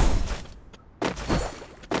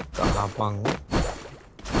 කහපන්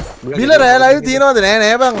බිල රෑ ලයිව් තියනවද නෑ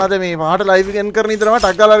නෑ බං අද මේ මහට ලයිව් එක එන් කරන ඉතලම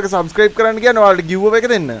ටක් ගාලා අරක සබ්ස්ක්‍රයිබ් කරන්න කියන්නේ ඔයාලට ගිව් එක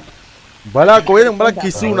දෙන්න බලා කොහෙද උඹලා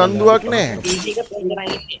කිසි උනන්දුවක් නෑ PC එක පොන් කරන්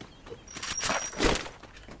ඉන්නේ.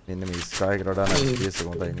 මෙන්න මේ ස්කයි එකට වඩා නම් PS එක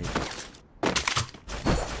හොඳයි නේ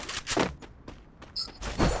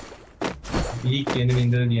ඊ කියන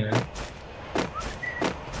වින්දර දින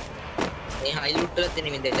මේ හයිලුට් වල තියෙන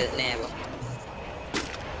මිදෙට නෑ බා.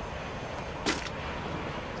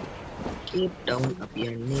 keep down අපි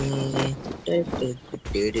යන්නේ.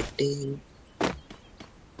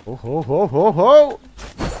 හෝ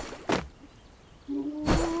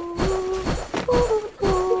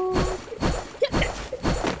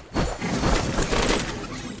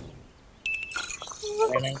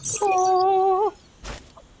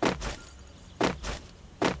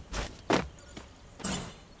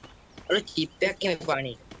අර චිප් එකක් මේ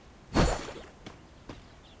පාණි.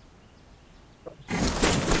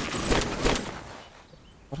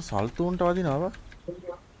 අර සල්තුන්ට වදිනවා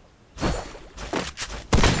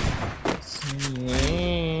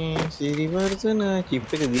සිරිවර්ධන චිප්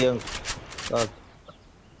එක දියන්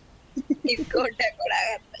ඉස්කෝඩ් එක කොටගත්තා.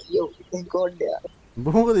 යෝ ඉස්කෝඩ් එක.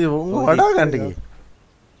 බොහොමද උන් වඩා ගන්න ගියේ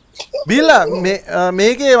බිල්ලා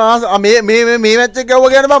මේකේ මාස් මේ මැච් එක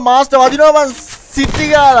ගැව්වා කියන්නේ මම මාස්ටර් වදිනවා මං සිටි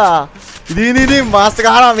ගාලා ඉතින් මාස්ටර්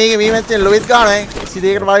ගහනවා මේ මැච් එකෙන් ලොවිත් ගහනවා ඈ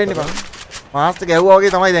 22කට වදින්න එපා මාස්ටර් ගැව්වා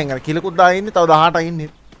වගේ තමයි දැන් අර කිලකුත් දාගෙන ඉන්නේ තව 18ක් ඉන්නේ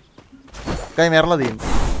කයි මැරලා තියෙන්නේ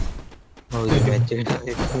ඔව් මේ මැච් එකට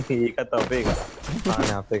ඒකත් අපේ එක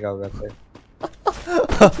ආනේ අපේ එකව ගත්තා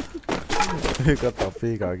ඒකත්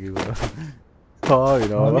අපේ එකා කිව්වා ආ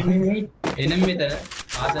විනාලා එනම් මෙතන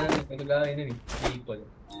ආසන දෙකට ගාලා එනෙමි ඊපොල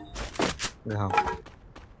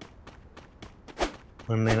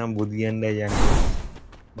ඔන්න එනම් බුදු කියන්නයි යන්නේ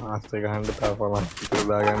මාස්ටර් ගහන්න තව 50 විතර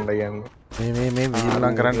දා ගන්නයි යන්නේ මේ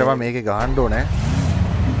විහිල්ලම් කරන්න එපා මේකේ ගහන්න ඕනේ.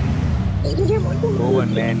 ඕවන්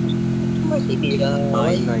නෑ.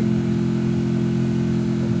 නයි.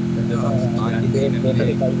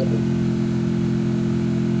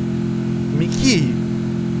 මිකි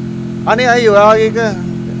අනේ අයි ඔයාගේ එක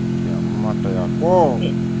මට යකෝ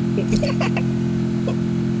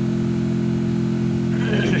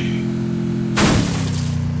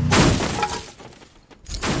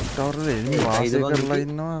කවුරුද එන්නේ වාසය කරලා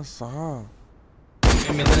ඉන්නවා සහ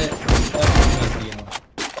මෙතන තියෙනවා.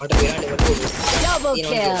 මට පෙරානේ වලට Double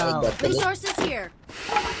kill. Resources here.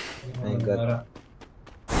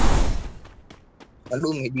 අලු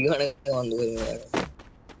මෙදි ගන්න වන්දු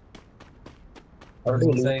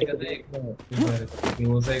Resources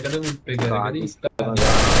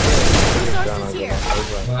here.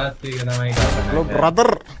 hello brother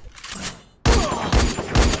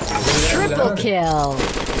Triple kill.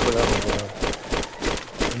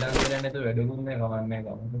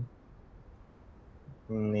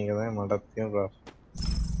 මේක තමයි මටත් තියෙන ප්‍රශ්න.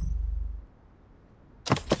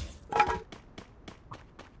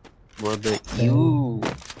 What the you?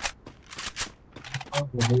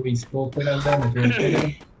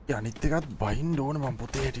 අනිත් එකත් බයින්න ඕන මම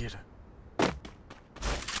පොතේ හැටියට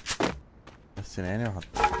ඇස්සේ නෑනේ මහත්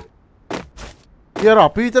යාර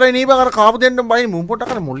අපි විතරයි නේ බං අර කාපු දෙන්න බයින් මුම් පොට්ටක්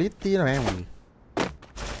කරන මොලෙත් තියෙන නෑ මොලේ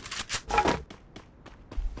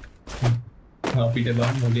අපිට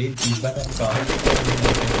බං මොලේ තිබ්බට කාලේ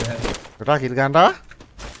ටා කිල් ගන්නටා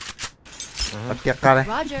අට්ටියක් කාලේ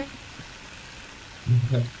Roger.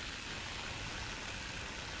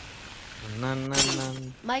 නන්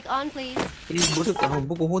Mic on, please. ඒ බොට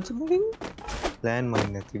කහඹ කොහොමද මගේ ප්ලෑන් මයින්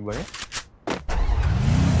නැති බනේ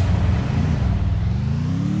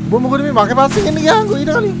උඹ මොකද මේ මගේ පස්සෙන් එන්න ගියාංගෝ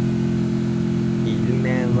ඊට කලින් ඉල්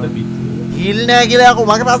නෑ බබි කිල් නෑ කියලා යකෝ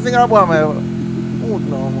මගේ පස්සෙන් ආපුවාම උත්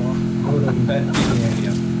නෝම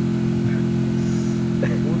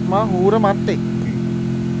උත් මා හූර මට්ටේ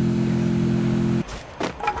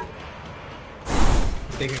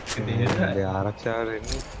ඒ ආරක්ෂාවට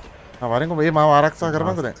එන්නේ වරෙන්කො මේ මාව ආරක්ෂා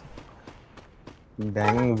කරනද දැන්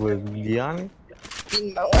දැන් ගියානේ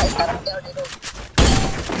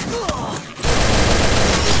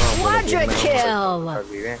Quadra kill.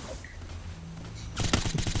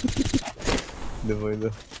 දෙමොයිද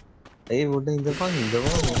ඒ පොඩ්ඩ ඉඳපන්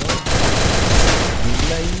ඉඳපන්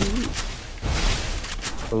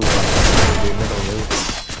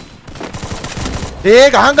ඒ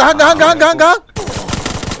ගහන්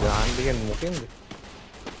ගාන්ඩිකන් මොකෙන්ද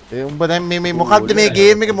ඒ උඹ දැන් මේ මොකද්ද මේ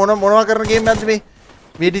ගේම් එක මොනවා කරන ගේම් එකක්ද මේ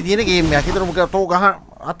මේටි තියෙන ගේම් එකක්. හිතර මොකද තෝ ගහ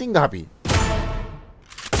අතින් ගහපි.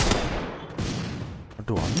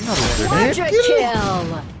 අතෝ අන්නරු Quadra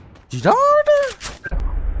kill. ජිඩාට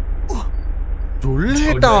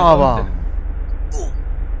ජොල්ලට ආවා.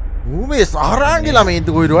 ඌ මේ සහරාංගේ ළමයින්ට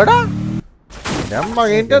කොයිද වඩා? දැන්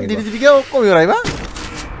මගෙන්ට දිලි දිලි ගියා ඔක්කොම ඉවරයි බං.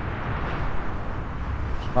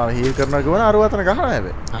 ආ හීල් කරනවා ගමන අර වතන ගහනවා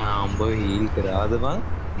හැබැයි. උඹ හීල් කරාද බං?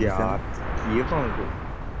 යා කියපන්කෝ.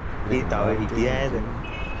 ඒ තව හිටියා ඇද?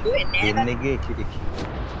 එන්නේගේ කිරිකි.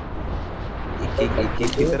 එක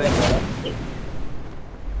විතරයි.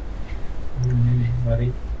 හරි.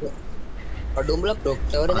 අඩුම්බල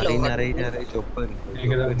ඩොක්ටර් හරි නරේ චොප්පර්.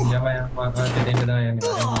 ඒක තමයි මාකා දෙන්න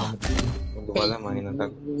දායන්නේ. උඹ බලන්න මගේ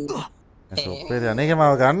නටක්. සොප්පේ අනේක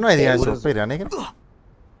මාව ගන්නවා ඉතින් සොප්පේ අනේක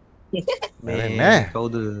මේ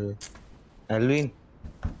කවුද? ඇල්වින්.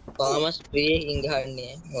 පාමස් ප්‍රේ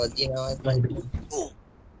ඉංගහන්නේ. වදිනවා.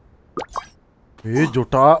 ඒ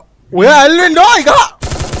ජොටා ඔය ඇල්වින් නෝයි ගහ.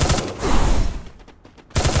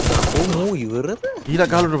 මූ ඉවරද?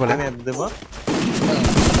 ඊළඟ ගහලුට බලන්න නැද්ද බං?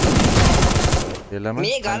 එළම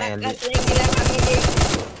මේ ගලක් අස්සෙන් ගිලා කන්නේ.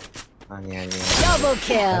 අනේ Double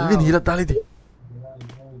kill. ඇල්වින් ඊළඟ තාලෙදි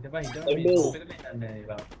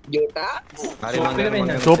ජෝටා හරි මං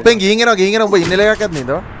සොප්පෙන් ගිහින් එනවා උඹ ඉන්නල එකක් ඇත්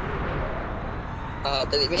නේද?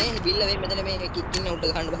 මේ බිල්ල වෙයි මෙතන මේ කික්කින් උඩ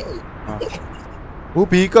ගහන්න බෑ. ඌ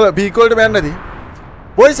පීකල් වලට බෑන් නැති.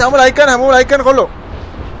 බොයිස් හැම ලයික් කරන කොල්ලෝ.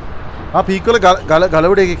 ආ පීකල්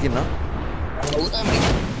ගලවඩ එකකින් ඉන්නවා. ඔව් තමයි.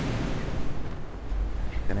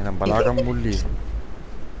 එනේ නම් බලාගම් මුල්ලි.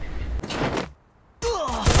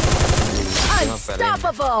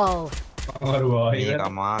 Unstoppable.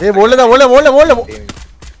 ඒ බෝල්ලද බෝල්ල.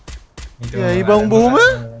 ඒ බං බොහොම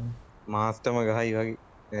මාස්ටර්ම ගහයි වගේ.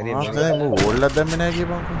 හරි මාස්ටර් මම බෝල්ලක් දැම්මේ නැහැ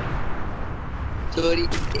කියපන්කෝ. සෝරි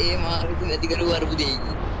ඒ මාරුද නැති කරු වරපු දෙයි.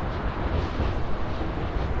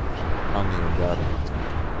 අනේ යාර.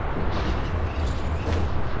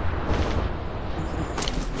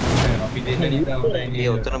 අපි දෙන්න නිකන් ඒ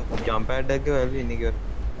උතන ජම්ප් පැඩ් එකක් ගාව ඇල්වින් එක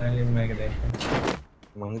මේක දැක්ක.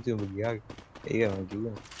 මම හිතුවා ඔබ ගියා. ඒක මම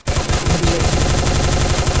කිව්වා.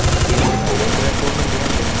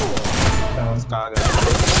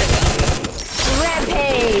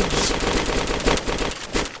 Rampage.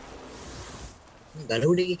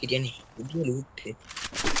 ගලුඩේ කිටියනේ උඩිය ලූට් එක.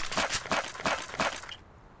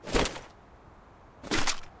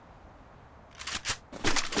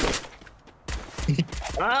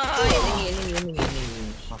 එන්නේ.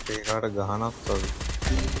 අපේ කාට ගහනක් වගේ.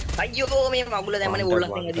 අයියෝ මේ මගුල දැම්මනේ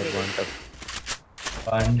ඕල්ලස් එකදී.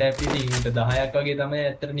 පන්ට ඇපිට 10ක් වගේ තමයි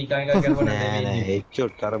ඇත්තට නිකන් එකක් කරපොන නෑ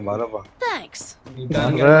හෙඩ්ෂොට් කර බලපන්. Thanks.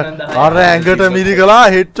 අර ඇඟට මිරි කළා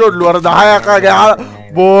හෙඩ්ෂොට්ලු අර 10ක් ගහලා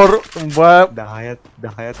බෝර් උඹ 10ක්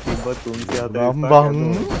තිබ්බ 340 බම්බම්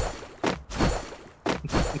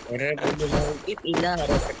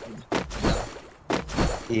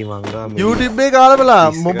ඒ මංගා YouTube එකේ කාලා බලලා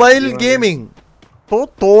මොබයිල් ගේමින්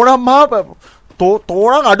තෝරම් මහා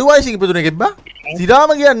තෝරම් අඩු වයසින් ඉපදුනේ කෙබ්බා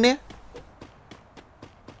සිරාම කියන්නේ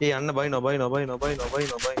ඒ යන්න බයි නොබයි දැපන්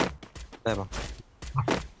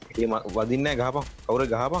ඒ වදින්නේ ගහපන් කවුරු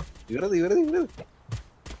ගහපන් ඉවරද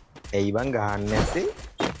ඇයි බං ගහන්නේ නැත්තේ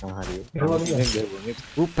හරි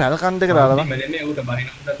ඌ පැල කන්ද කරලා බං මෙන්නේ ඌට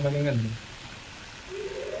බරිනකොටත් මගෙන් ගන්න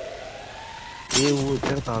ඒ ඌ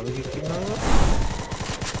උත්තර තාම කිව්වා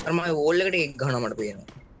අර මම වෝල් එකට එක් ගහනවා මට පේනවා.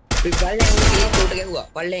 ඒ පල්ලෙන් ඌ කෝට ගැහුවා.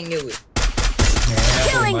 පල්ලෙන් ගැහුවේ.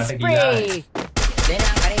 Killing spree. දැන්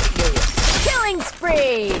ආ කරේ ගැහුවා. Killing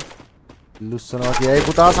spree. ලුස්සනවා කියයි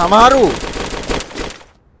පුතා සමහරු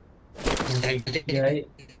කියයි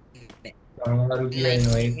සමහරු කියයි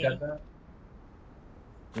නොඑක් කතා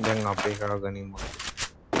දැන් අපේ කා ගනිමු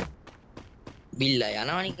බිල්ලා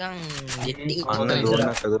යනවා නිකන් ජෙට් එක අන්න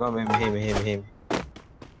ඩෝනක් හදුනා මේ මෙහෙ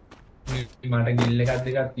මට ගිල්ල එකක්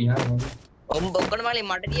දෙකක් තියහම ඔම්බ ඔක්කොම මාලේ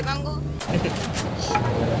මට දීපන්කෝ.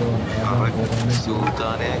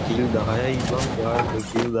 සූතානය කිල් 10යි ඉබම් ගාන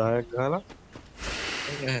කිල් 10ක් ගහලා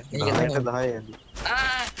 10ට 10 ඇඳි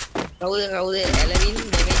ආ කවුද ඇලවින්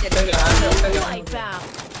ඩැමේජ් එක Wipe out.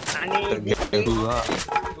 අනේ ගැහුවා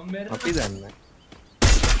අපි දන්නේ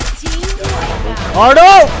Team wipe out.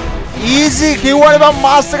 අඩෝ ඊසි කිව්වනේ මම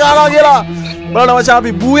මාස්ටර් ගන්නවා කියලා බලන්න මචං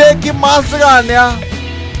අපි බූයේකින් මාස්ටර් ගන්න යා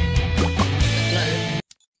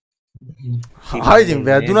හයිදින්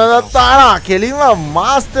වැදුනා දත්තානා කෙලින්ම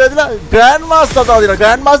මාස්ටර් ඇදලා ග්‍රෑන්ඩ් මාස්ටර් තාව දිනා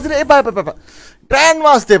ග්‍රෑන්ඩ් මාස්ටර් එපා ග්‍රෑන්ඩ්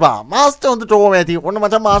මාස්ටර් එපා මාස්ටර් හොඳට ඕම ඇති ඔන්න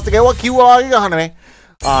මචං මාස්ටර් ගැව්වා කිව්වා වගේ ගහන මේ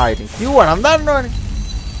ඉතින් කිව්වා නම්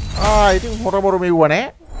දන්නවනේ ඉතින් හොරබොර මෙව්වා නෑ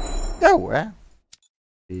ගැව්වා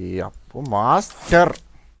අප්පෝ මාස්ටර්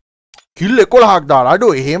කිල් 11ක් දාලා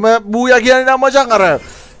අඩෝ එහෙම බූයා කියන්නේ නම් මචං අර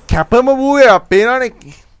කැපම බූයා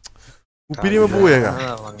පේනවනේ උපිරිම බූයා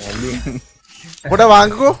එක පොඩ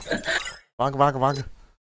වාංගකෝ वांग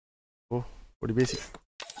ओ बड़ी बेसिक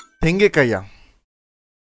थेंगे कया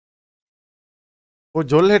ओ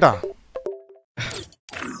जोल हेटा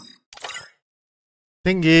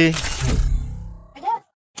थेंगे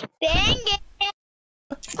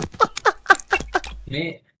මේ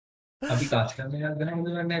අපි කාස් කරන එකක් ගන්න හොඳ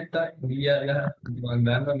නැත්තා ඉන්දියා මම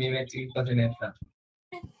දන්නවා මේ මැච් එක පස්සේ නැත්තා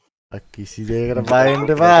किसी देकर बाइंड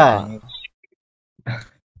बा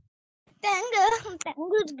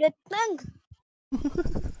Tango get tango.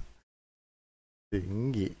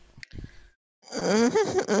 tinggi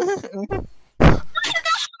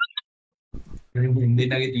Hindi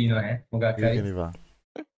ටගේ තියෙනවා ඈ මොකක් හරි ini bang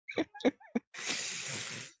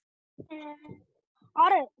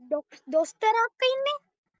අර දොස්තරක් ඉන්නේ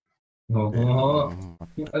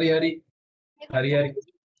හරි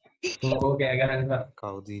ඕක කෑ ගහන්න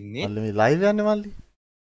කවුද ඉන්නේ මල්ලි මේ ලයිව් යන්නේ මල්ලි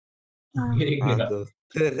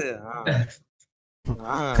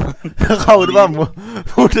කවුද බම්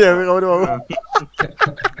උට යමේ කවුද බම්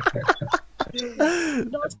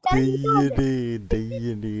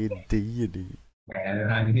දෙයියනේ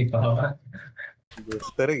හරි පාවා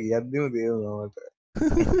දොස්තර කියද්දිම දේනවා මට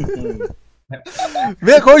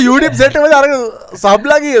මේ කො YouTube සෙට් එකේ අර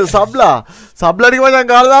සබ්ලා කිය සබ්ලා ටික මචං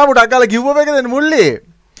ගහලා දාමු ටක් ගාලා කිව්ව මේක දෙන්න මුල්ලේ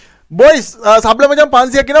බොයිස් සබ්ලා මචං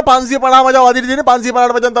 500ක් කියනවා 550 මචං වදිරි තියෙන්නේ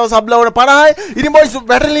 550ට මචං තව සබ්ලා වුණ 50යි ඉතින් බොයිස්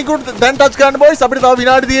බැටරි ලින්ක් උඩ දැන් ටච් කරන්න බොයිස් අපිට තව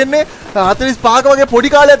විනාඩි තියෙන්නේ 45ක වගේ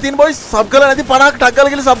පොඩි කාලයක් තියෙන බොයිස් සබ් කරලා නැති 50ක් ටක්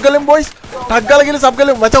ගාලා කියලා සබ් කරලෙමු බොයිස් ටක් ගාලා කියලා සබ්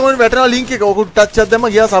කරලෙමු මචං ඔය වැටෙනවා ලින්ක් එක ඔක ටච් එකක් දැම්ම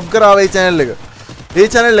ගියා සබ් කරා ආවේ channel එක ඒ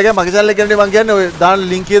channel එක මගේ channel එක කියන්නේ මම කියන්නේ ඔය දාන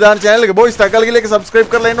link එක දාන channel එක boys ටක් ගාලා ගිහලා ඒක subscribe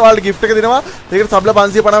කරලා ඉන්න ඔයාලට gift එක දෙනවා ඒකට සබ්ලා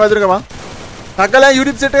 550 වැදුන ගමන් ටක් ගාලා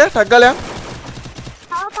YouTube set එක ටක් ගාලා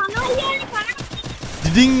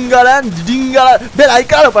දිඩිංගලා බෙල්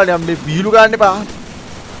අයිකාල බලන්න මේ බීලු ගන්න එපා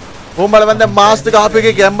ඕම් බලන්න දැන් මාස්ටර් ගහපු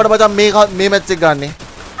එකේ ගැම්බට මචං මේ මැච් එක ගන්නෙ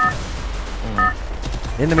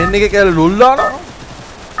එන්න මෙන්න එකේ කියලා ලුල්ලානවා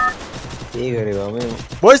ඒ කරේ මේ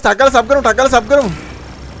boys ටක් ගාලා sub කරමු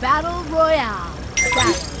Battle Royale.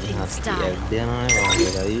 style.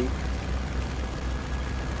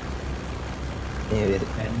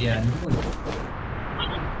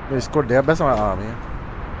 ස්කොට් දෙයක් බැස මේ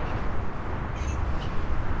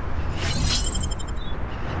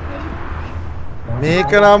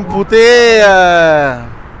මේක නම් පුතේ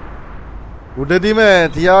උඩදිම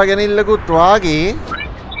තියාගෙන ඉල්ලකුත් වාගේ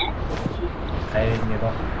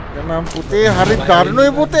නම් පුතේ හරි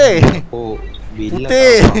දරුණුයි පුතේ ඕ බිල්ල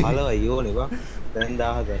පුතේ 15යි ඕනේ බං දැන්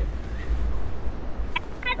 14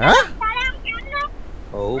 ඈ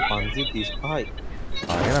ඔව් 535යි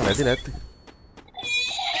ආගෙන වැඩි නැත්තේ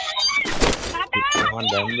මම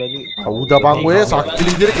දැන් වැඩි කවුද බං ඔය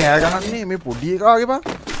සක්කිලි විදියට කෑ ගහන්නේ මේ පොඩි එකාගේ බං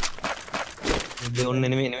ඒ ඔන්න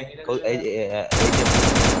නෙමෙයි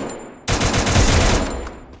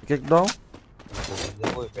එකෙක් ඩවුන්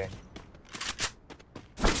ඔය පෑන්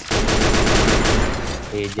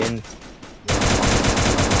ඒජන්ට්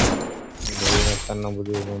නැත්තම්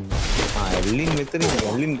බුදු එල්ලින් මෙතන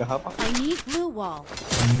එල්ලින් ගහපන් I need blue wall.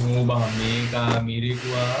 මූබා මේකා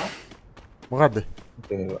මිරිකුවා මොකද්ද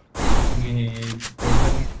එතනවා මේ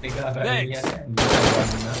එක අරගෙන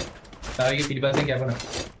තාවිගේ පිටිපස්සෙන් කැපුණා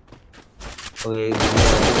ඔය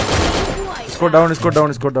ස්කොට්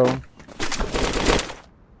ඩවුන්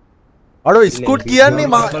අඩෝ ස්කොට් කියන්නේ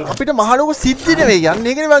අපිට මහලොකු සිද්ධි නෙවෙයි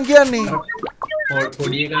යන්නේ ඒකනේ මං කියන්නේ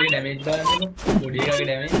පොඩි එකාගේ ඩැමේජ් බලන්නකො පොඩි එකාගේ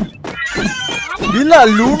ඩැමේජ් බිල්ලා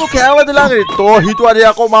ලූණු කෑවද ළඟනේ තෝ හිතුවද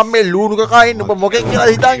යකෝ මම මේ ලූණු කකා ඉන්න ඔබ මොකෙක් කියලා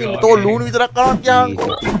හිතන් ඉන්නේ තෝ ලූණු විතරක් කනවා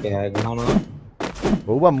කියහන්කෝ කෑ ගහනවා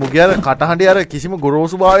ඔව් බං මුගේ අර කටහඬේ අර කිසිම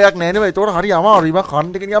ගොරෝසු භාවයක් නැහැ නේ බං ඒතකොට හරි අමාරුයි බං කන්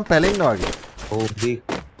දෙක නිකන් පැලෙන්නවා වගේ ඔව්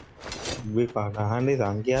මේ කටහඬේ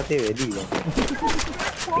සංඛ්‍යාතේ වැඩි බං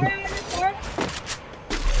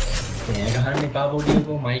කෑ ගහන්න එපා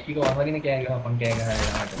පොඩියකෝ මයික් එක වහගෙන කෑ ගහපන් කෑ ගහලා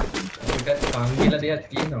යනකට ඒක කන් කියලා දෙයක්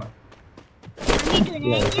තියෙනවා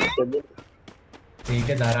ඒක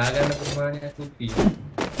දරා ගන්න ප්‍රමාණයක්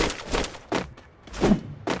තියෙනවා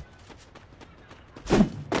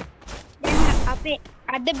දැන් අපේ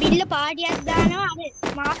අද බිල්ල පාටියක් දානවා අර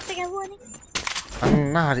මාක්ස් එක ගැහුවනේ.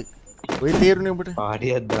 අන්න හරි ඔය තේරුනේ ඔබට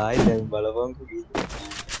පාටියක් දායි දැන් බලපන්කෝ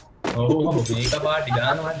ඔව් මේක පාටි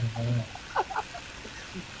දානවා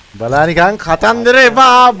බලානිකන් කතන්දර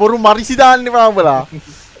එපා බොරු මරිසි දාන්න එපා උඹලා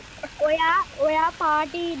ඔයා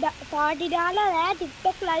පාටි දාලා නෑ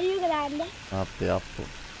TikTok live එක දාන්න. අපේ අප්පෝ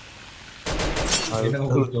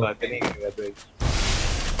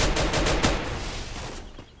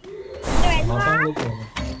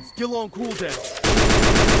Still on cooldown.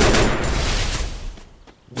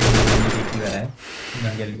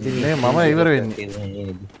 ඉන්නේ මම ඉවර වෙන්නේ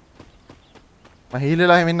මම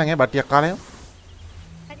හීලලා හැම ඉන්නම් බට්ටියක් කාලා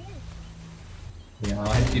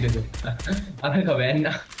යා හිටියද අරක වෙන්න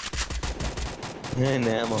නෑ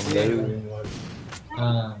මම බැලුවේ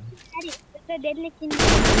හරි ඒක දෙන්නෙක්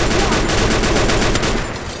ඉන්නවා.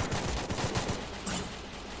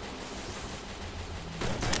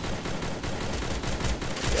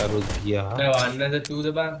 අරුත් ගියා නෑ වන්නද තුද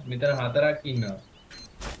බං මෙතන හතරක් ඉන්නවා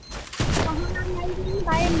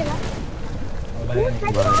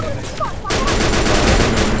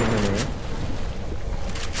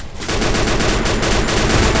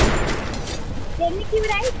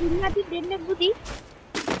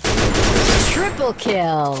Triple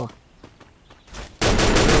kill.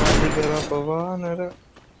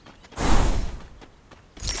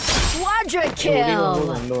 Quadra kill.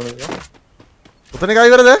 උතන එකයි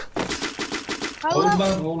ඉවරද ඔව්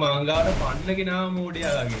බං ඕ මංගාවට පන්නගෙන ආව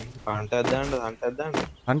මෝඩයා වගේ කන්ටක් දාන්න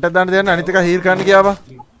හන්ටක් දාන්න දෙන්න අනිත් එක හීල් කරන්න ගියා බං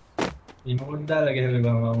ඉමෝට් දාලා ගෙහුවේ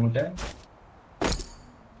බං මමුට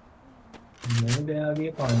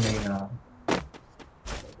මෝඩයාගේ පන්නගෙන ආව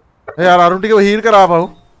ඒ අර අරුන් ටික හීල් කරා ආපහු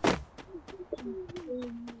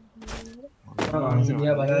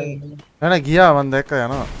අන්සියා බලන්න නෑ ගියා මම දැක්ක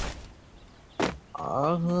යනවා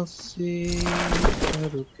ආහසේ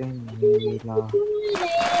කරුකන්නේලා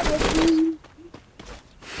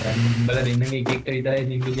බල දෙන්නගේ එක එක විතරයි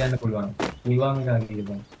සිංගල් යන්න පුළුවන් එකක්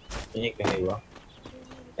කියපන් මේක නෙවා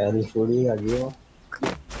ඇල් පොඩි අගේවා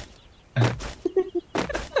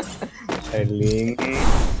ඇල්ලින්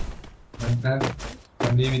නැත්නම්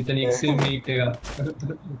අන්දී මෙතන එක්සෙල් මීට්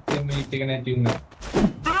එක නැති වුණා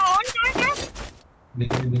ඕන් කරන්න.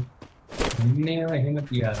 දෙන්න ඉන්නේ එහෙම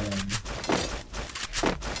තියාගන්න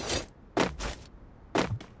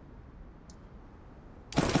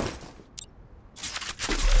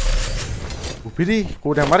උපිරි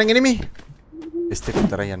කෝඩ මරන් එනෙමි එස්ටෙක්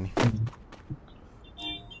විතරයි යන්නේ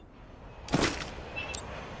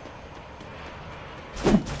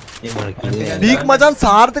පීක් මචන්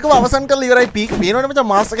සාර්ථකව අවසන් කරලා ඉවරයි පීක් පේනවනේ මචන්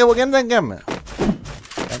මාස් එක වගේ දැන් ගෑම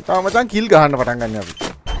දැන් තාම මචන් කිල් ගහන්න පටන් ගන්න අපි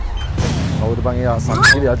කවුද බං එයා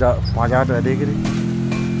සංස්කෘතිය අජා පාජාට වැඩේ කරේ?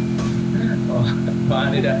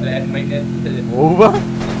 පානේ දැන් මයින් නැද්ද? ඔව් බං.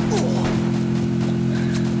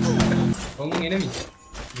 ඔවුන් එනමි.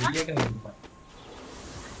 මීඩියා කරනවා.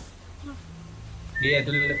 ගේ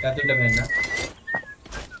ඇතුළට පැන්න.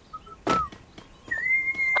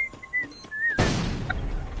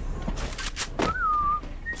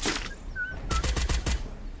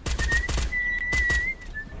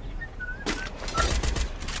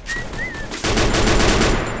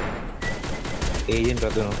 ඒජන්ට්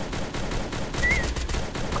රදනවා.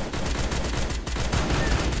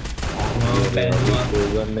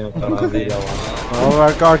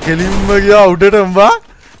 කා කෙලින්ම ගියා උඩට උඹා.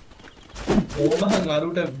 ඕමහන්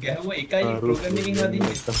අරුට ගැහුවා එකයි ප්‍රෝග්‍රෑම් එකකින්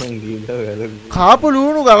වදින්නේ. තමයි ගිහිල්ලා වැල. කාපු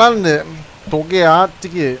ලුණු ගලන්න. තෝගේ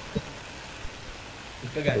ආච්චිගේ.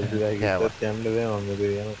 එක ගන්න. යන්න බෑ මම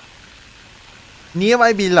දෙවියන්.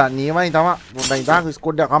 නියමයි බිල්ලා නියමයි තමයි. පොඩ්ඩක් ඉඳන්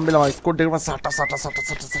ස්කොඩ් එක හම්බෙලා ස්කොඩ් එකම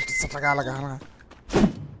සට ගාලා ගහනවා.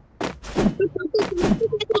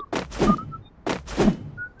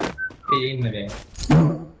 පේන්න බෑ.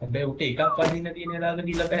 හැබැයි උට එකක් වදින්න තියෙන වෙලාවක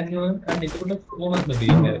දීලා පැන්නවා අන්න එතකොට කොහොමද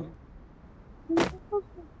දෙන්නේ?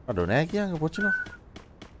 අඩෝ නෑ කියන්නේ පොච්චිනෝ.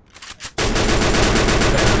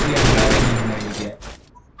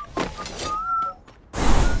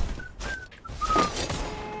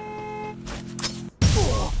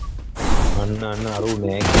 අන්න අරු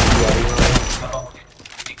නෑ කිව්වා.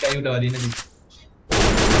 එකයි උට වදින්න දී.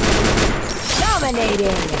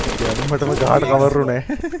 Dominating. මටම ගහට කවරුනේ.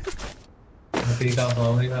 අපේ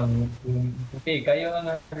කාපාවයි උටේ එකයි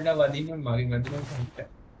වගේ වදින්න මගෙන් වදිනවා.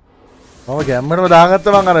 මම ගැම්මටම දාගත්ත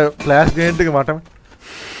මං අර ෆ්ලෑෂ් ග්‍රේනේඩ් එක මටම.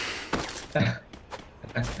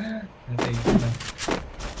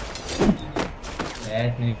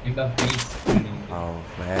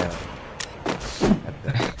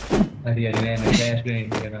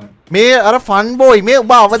 මේ අර ෆන් බෝයි මේ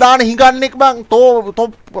උඹ අවදාන හිඟන්නෙක් බං තෝ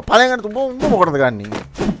පලයකට උඹ මොකටද ගන්නේ?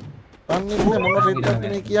 අන්නේ මොන රෙද්දක්ද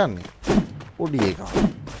මේ කියන්නේ? පොඩි එකා.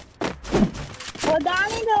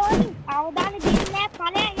 අවදානේ දෝනි. අවදානේ දෙන්නේ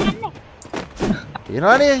ඵලයන් යන්නේ.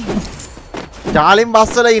 එනවනේ. ජාලෙන්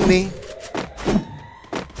බස්සලා ඉන්නේ.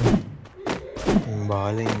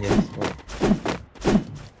 බාලෙන් යස්.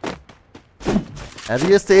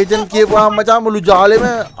 ඇරිය ස්ටේජන් කියපුවාම මචං මුළු ජාලෙම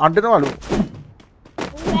අඬනවලු.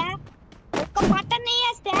 ඔක්ක පටනේ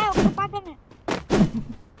ඇස්තෑ ඔක්ක පටන.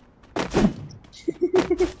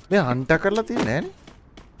 මේ හන්ට කරලා තියන්නේ නෑනේ.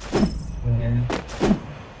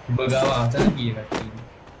 උඹ ගාව ආසන කීයක් තියෙනවා?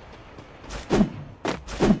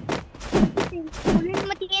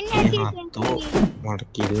 මුලින්ම තියන්නේ ඇසි මට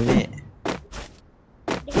කිල්නේ.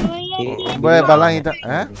 උඹ බලන් හිට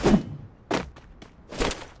ඈ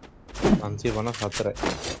 554යි.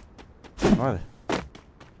 හරිද?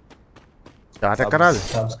 ස්ටාර්ට් එක කරාද?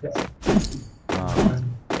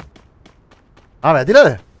 වැදිලාද?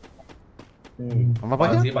 මම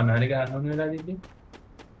පගේ 550 ගන්න වෙලා තිබ්බේ.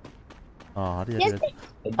 හරි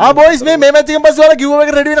බොයිස් මේ මැච් එකෙන් පස්සේ ඔයාලා ගිව්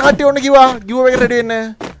එක රෙඩි වෙන කට්ටිය ඕන්න කිව්වා. ගිව් එක රෙඩි වෙන්න.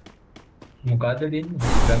 මොකද්ද දෙන්නේ?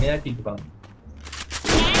 ක්‍රමයක් කිව්වා.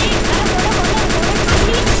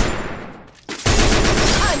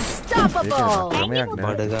 Unstoppable. ක්‍රමයක් නෑ.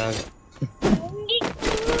 බඩගා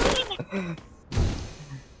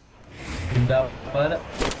ඉඳා පාර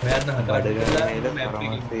හොයන්න බඩගා නේද? මැප් එකේ.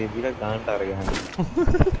 පරමස්තේ දීලා ගානට අරගහන්න.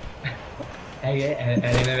 ඇයි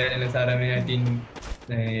ඇරෙන සාරමේ ඇටින්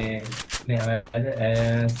නෑ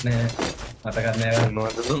මතකත් නෑ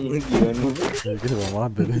මොනවද දුන්නේ කියවන්නේ? ඒක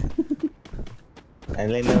මොනවද?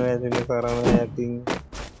 ඇලෙන වැදෙන සරම ඇතින්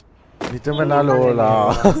නිතම නලෝලා.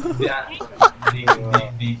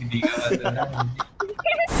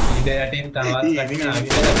 ඉතින් තවත් ලකින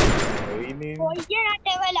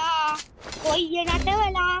ආවිලා කොයිය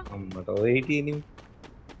නටවලා අම්මට ඔය හිටියනේ.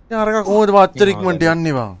 යාරක කොහොමද වච්චර ඉක්මනට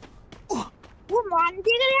යන්නේ බං? ඌ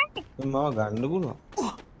මන්දිර යන්නේ මම ගන්න පුළුවන්.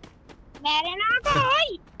 මැරෙනාට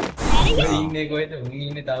ඔයි ඉන්නේ කොහෙද උන්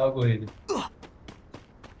ඉන්නේ තව කොහෙද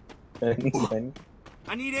ඒ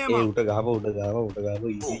උට ගහප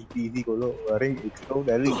ඊසි කොලෝ වරෙන් එක්ස්ප්ලෝඩ්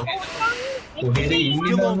ඇරි. කොහෙද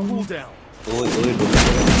ඉන්නේ ඔය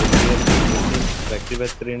ෆැක්ටරි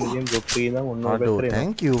පැත්තේ ඉන්න ගේම් ජොබ් එකේ ඉඳන් ඔන්න ඔය අඩෝ පැත්තේ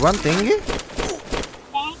thank you one තෙන්ගේ.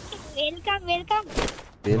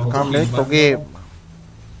 Welcome welcome තෝගේ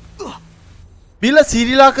බිල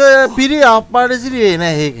සිරිලක පිරි අප්පාට සිරියේ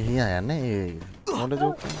නෑ ඒක හියා යන්නේ මොකද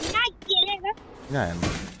ජෝක් නෑ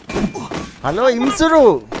යන්නේ. හලෝ ඉම්සුරු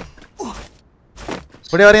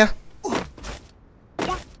පොඩි වරියා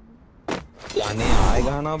අනේ ආයෙ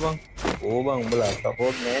ගහනවා බං. ඕ බං උඹලා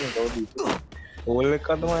සපෝට් නෑනේ කවුද? ඕල් එක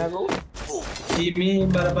කටම ආයකෝ. මේ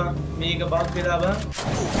බලපන් මේක බග් වෙලා බං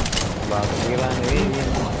බාක් කියලා නෙවෙයි.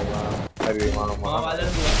 හරි මම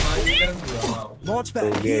මාවලට දුවා මාජි කරන් දුවා Launch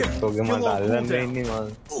pad here. ඔගේ Skill මට on අල්ලන්න cooldown. ඉන්නේ මම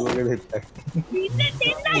ඔගේ දෙත්තක්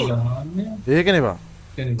ඒකනේ බා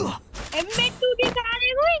කෙනෙක් M2 ගේ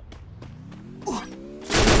කාලෙකුයි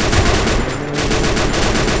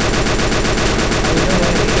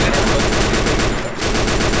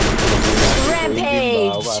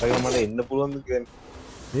Rampage. අරගෙන මට එන්න පුළුවන්ද කියන්නේ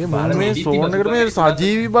මේ මම මේ සෝන් එකට මේ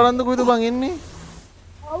සජීවී බලන්ද කොයිද බං එන්නේ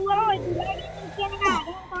ඔව් ඔව් කියන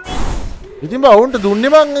කාරණා තමයි ඉතින් බා උන්ට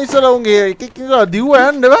දුන්නේ බං ඉස්සලා උන්ගේ එක එක දිව්ව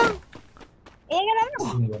යන්න බං ඒක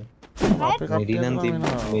තමයි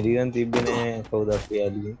මෙඩිගන් තිබ්බේ නෑ කවුද අපි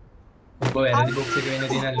ඇල්ලුවේ උඹ වැරදි බොක්ස් එක වෙන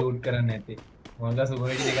දින ලූට් කරන්න නැත්තේ මම ගා සුපර්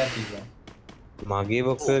වෙඩි දෙකක් තිබ්බා මගේ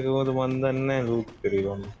බොක්ස් එක කොහොමද මන් දන්නේ නෑ ලූට් කරේ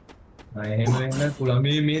මම ආ එහෙම වෙන්න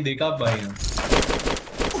පුළුවන් මේ දෙකක් බයිනවා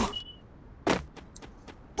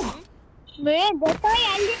මේ දෙතයි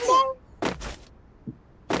ඇල්ලින්නේ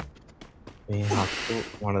මේ හක්තු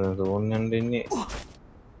මට දැන් සෝන් යන්න ඉන්නේ මම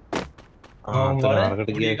අතන අරකට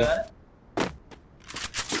ගිය එක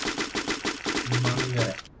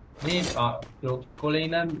මේ ලොක් කොලේ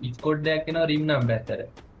ඉඳන් ස්කොඩ් එකක් එනවා රිම් නම් පැත්තට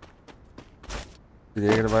ඉතින්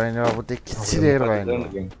ඒකට බලනවා පුතේ කිසි දෙයකට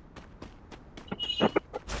බලන්න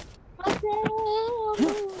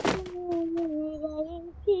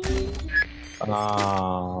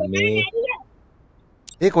මේ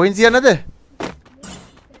ඒ කොයින් සියන්නද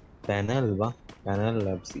පැනල් බා පැනල්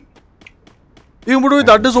ලැබ්සි ඒ උඹට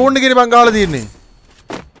දඩ සෝන් එකේ බං ගහලා තියන්නේ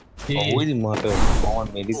ඔව් ඉතින් මට මම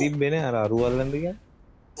මෙඩි තිබ්බේ අර අරු අල්ලන්න ගියා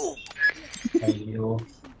අයියෝ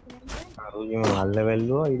අරුගේ මම අල්ල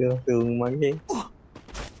වැල්ලුවා ඊට පස්සේ උන් මගේ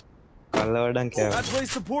කල්ල වඩන් කෑවා That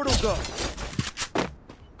place the portal go.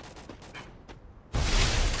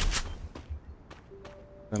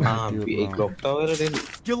 A clock tower එන්න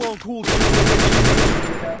Skill on cooldown.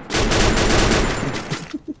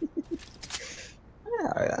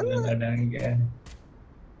 ලඩංග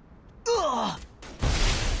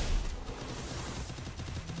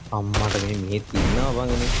අම්මට මේ තියනවා බං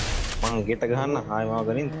එනේ මං ගෙට ගහන්න ආයෙ මාව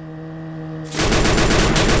ගනින්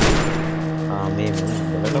මේ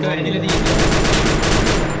වලට ගානිලා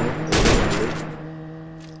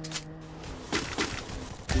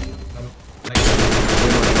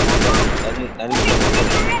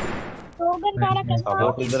රෝගන් කාරක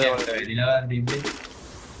සපෝට් විතර වැඩිලා තිබ්බේ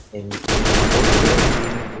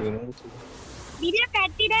බිරිය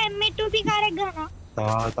කට්ටිට M2 කාරක් ගන්නවා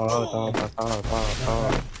තව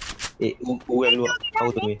ඒ ඌ ඇල්ලුවා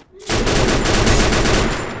කවුද මේ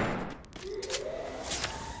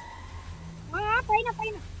පයින්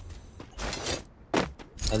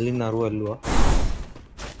ඇල්ලින් අරු ඇල්ලුවා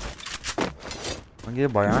මගේ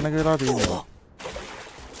භයානක වෙලා තියෙනවා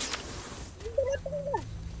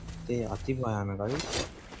ඒ අති භයානකයි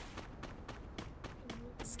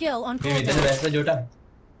Skill on මේ මෙතන cooldown. වැස්ස ජොටා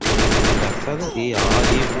දැක්කද ඒ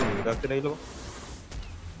ආදී ඉරක්ට ඩයිලෝ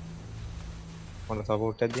මොන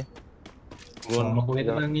සපෝට් එකද මම කොහෙද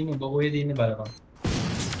මං ඉන්නේ ඔබ කොහෙද ඉන්නේ බලපන්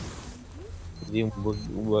ජී උඹ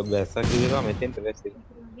බැස්සක් කියලා මෙතෙන්ට වැස්සේ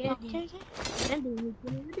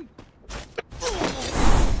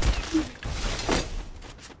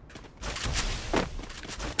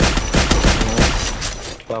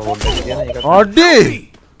අඩේ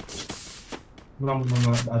මම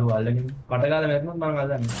අර අල්ලගෙන කට ගාලා මැරුණොත් මං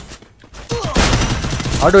අල්ලන්නේ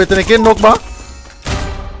අඩෝ එතන එකෙන් නොක් බා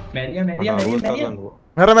මැරියා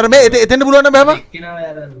මැර මේ එතෙන්ට පුළුවන් නම් බෑම එක්කිනාව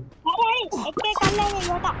යරන්න හරි එකේ කල්ලන්නේ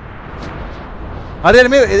යෝතා හරි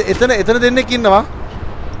මේ එතන දෙන්නෙක් ඉන්නවා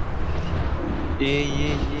ඒ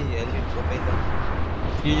ඇල්ලින් කොපේද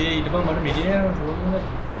ඊට පස්සේ මට මෙඩියා ෆෝන්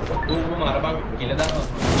එක ඌ මාරපන් කියලා දානවා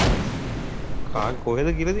කා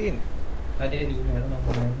කොහෙද කියලා තියෙන්නේ හරි ඒක මැරුණා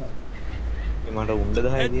මට උණ්ඩ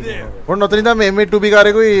 10 තියෙනවා ඔන්න ඔතන ඉඳන් මේ M2B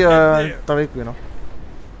කාරෙකුයි තව එක් වෙනවා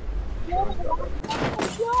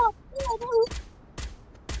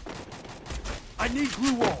I need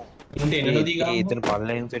glue wall. උන්ට එන්න නොදී ගාමු එතන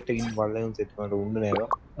පල්ලෙන් සෙට් එකකින් පල්ලෙන් සෙට් මට උණ්ඩ නෑ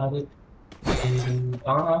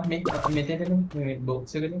හරි මෙතන මේ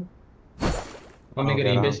බොක්ස් එකනේ මම මේක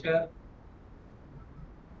රීබේස් කරා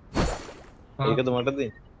ඒකද මට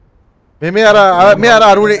දෙන්නේ මේ අර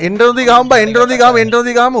අරුනේ එන්න නොදී ගාමු බා එන්න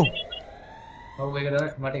නොදී ගාමු ඔව් ඒක තමයි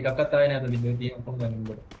මට එකක්වත් ආවේ නෑ අද බින්දුව තියෙන ඔක්කොම ගන්න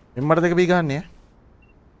උඹට එම්මට දෙක බී ගන්නෑ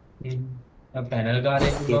පැනල්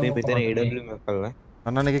කාරයෙක් ඉතින් මෙතන AW එකක් කරලා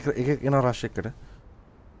අන්නන එක එන රෂ් එකට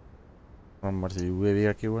මම මට UAV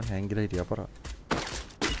එකක් කිව්වනේ හැංගිලා හිටියා අපරා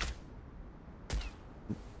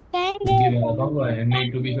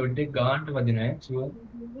M2B ෂොට් එක ගාන්ට වදිනවා ෂුවර්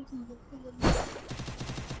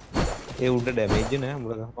ඒ උඩ ඩැමේජ් නෑ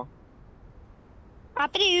මුල ගහපන්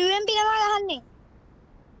අපිට UMP ගම ගහන්නේ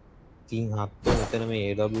කින් හත්තු මෙතන මේ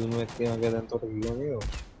AW එකක් තියෙනවා කියලා දැන් තොට කිව්වා නේද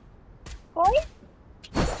කොයි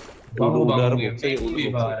බංගු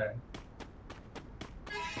විපාර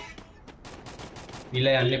ඉල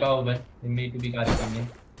යන්න එපා ඔබ මේ ටු බි කාර්යය ඉන්නේ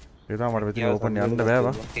ඒක තමයි මට මෙතන ඕපන් යන්න බෑ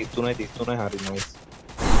බා 33 හරි නයිස්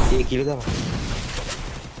ඒ කිල තමයි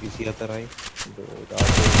 24යි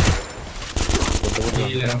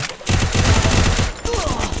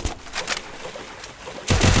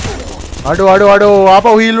අඩෝ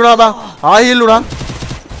ආපහු හීල් වුණා බං හීල් වුණා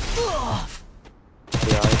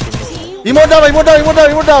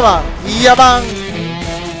ඉමෝට් ආවා ඊයා බං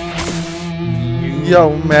ඊයා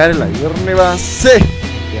මෑරිලා ඉවරනේ වාසේ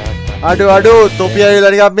අඩෝ තොපිය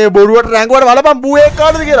ඇවිල්ලා නිකන් මේ බොරුවට රැංගුවට බලපන් බූ එක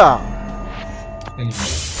කාටද කියලා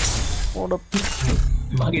මොඩ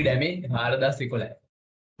මගේ ඩැමේ 4011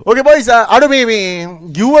 ඕකේ බොයිස් අඩෝ මේ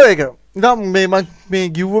ගිව් එක ඉතින් මේ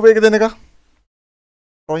ගිව් එක දෙන එක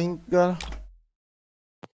පොයින්ට් ගාලා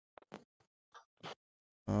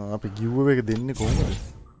අපි ගිව් එක දෙන්නේ කොහොමද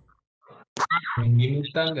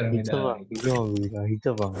ගිනුස්ටන් කරන්නේ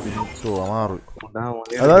හිතපන් සෝ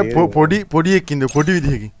අමාරුයි අද පොඩි එක්කින්ද පොඩි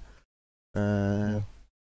විදිහකින්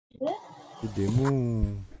දෙමු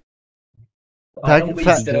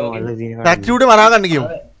ෆැක්ටරි උඩ මරා ගන්න කියමු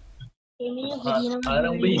අර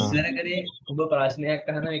උඹ ඉස්සර කරේ උඹ ප්‍රශ්නයක්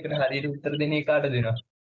අහනවා ඒකට හරියට උත්තර දෙන එක කාට දෙනවා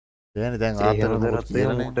කියන්නේ දැන් ආතරතරත්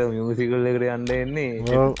තියෙනනේ මියුසිකල් එකට යන්න එන්නේ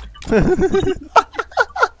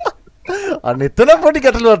අන්න එතන පොඩි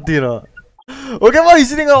ගැටලුවක් තියෙනවා ඕකේ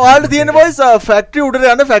බොයිස් ඉතින් ඔයාලට තියෙන බොයිස් ෆැක්ටරි උඩට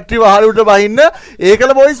යන්න ෆැක්ටරි වහල උඩට බහින්න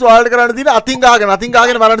ඒකල බොයිස් ඔයාලට කරන්න තියෙන අතින්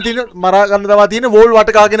ගාගෙන මරන්න තියෙන මරා ගන්න තමයි තියෙන වෝල්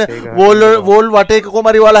වට ගාගෙන වෝල් වටේක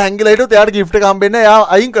කොමරි ඔයාලා හැංගිලා හිටියොත් එයාට ගිෆ්ට් එකක් හම්බෙන්නේ එයා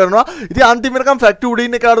අයින් කරනවා ඉතින් අන්තිම වෙනකම් ෆැක්ටරි උඩ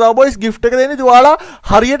ඉන්න එකාට තමයි බොයිස් ගිෆ්ට් එක දෙන්නේ ඉතින් ඔයාලා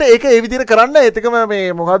හරියට ඒක ඒ විදිහට කරන්න ඒකම මේ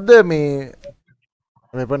මොකද්ද මේ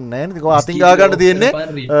වෙපන් නැහැ නේද කො අතින් ගා ගන්න තියෙන්නේ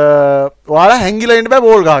ඔයාලා හැංගිලා ඉන්න බෑ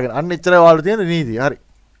වෝල් ගාගෙන අන්න එච්චරයි ඔයාලට තියෙන නීතිය හරි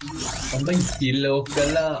උඹ ස්කිල් ඕෆ්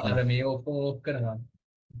කරලා අර මේ ඔක්කොම ඕෆ් කරනවා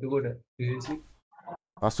එතකොට seriously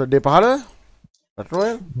පාස්වර්ඩ් එක 15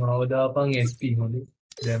 පැට්‍රෝල් මාව දාපන් SP හොඳේ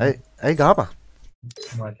ඇයි ගහපන්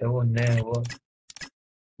මට ඕනේ නැහැ ඕවා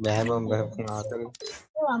බෑ මම ආතල්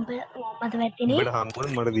මට වැටෙන්නේ උඹට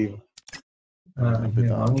හම්බුනේ මට දීම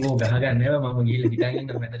මම ගහගන්නේ නැහැ මම ගිහලා හිටන්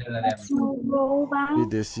ඉන්න මැදට වෙලා දැම්මා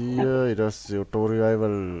 200 ඊට පස්සේ ඔටෝ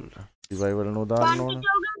රිවයිවල් නොදාන්න ඕන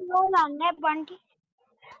නෝලන්නේ බන්ටි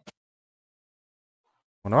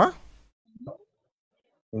මොනවා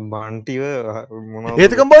බන්ටිව මොනවා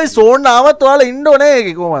ඒතකම් බොයි සෝන් ආවත් ඔයාලා ඉන්න ඕනේ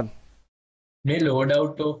ඒකේ කොහමද මේ ලෝඩ්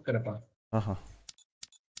අවුට් ඕෆ් කරපන්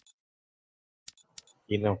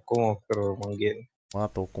ඉන්න ඔක්කොම ඔෆ් කරව මං කියන්නේ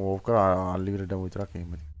මාත් ඔක්කොම ඕෆ් කරා අන්ලිමිටඩ් විතරක්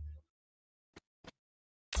එහෙමද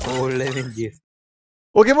ඕල් ලෙවල් ගියස්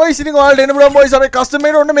ඕකේ බොයිස් ඉතින් ඔයාලට එන්න පුළුවන් බොයිස් අපේ කස්ටමර්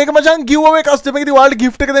එකට ඔන්න මේක මචං ගිව් අවේ කස්ටමර් එකේදී ඔයාලට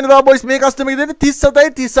gift එක දෙන්න තමයි බොයිස් මේ කස්ටමර් එකේ දෙන්නේ 37යි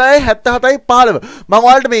 36යි 77යි 15 මම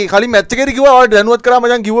ඔයාලට මේ කලින් මැච් එකේදී කිව්වා ඔයාලට දැනුවත් කරා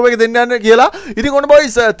මචං ගිව් අවේ එක දෙන්න යන්න කියලා ඉතින් ඔන්න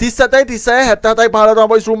බොයිස් 37යි 36යි 77යි 15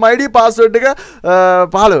 තමයි බොයිස් room ID password එක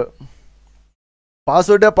 15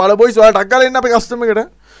 password එක 15 බොයිස් ඔයාලට අක්කලා එන්න අපේ කස්ටමර්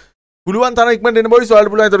එකට පුළුවන් තරම් ඉක්මනට එන්න බොයිස්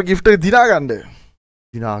ඔයාලට පුළුවන් ඒතර gift එක දිනා ගන්න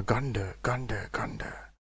දිනා ගන්න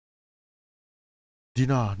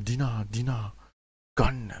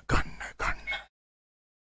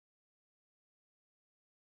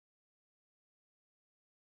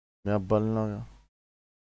මෙයා බලනවා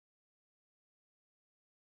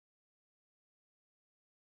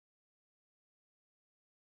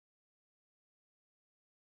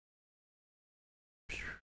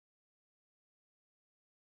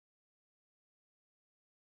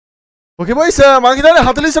Okay boys මම හිතන්නේ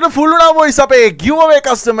 40ට ෆුල් වුණා boys අපේ giveaway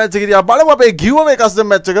custom match එක දිහා බලමු අපේ giveaway custom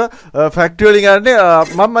match එක factory වලින් යන්නේ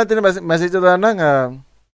මම හිතන්නේ message එක දාන්නම්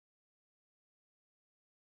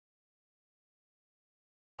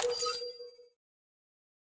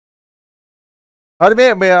හරි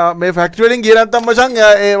මේ factory වලින් ගියේ නැත්තම් මචං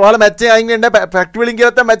ඔයාලා match එකෙන් අයින් වෙන්න බෑ factory වලින් ගියා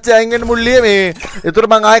නැත්තම් match එකෙන් අයින් වෙන්න මුල්ලියේ මේ ඒතර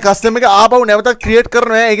මම ආයේ custom එක ආපහු නැවතත් create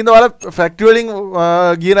කරනවා ඒකින්ද ඔයාලා factory වලින්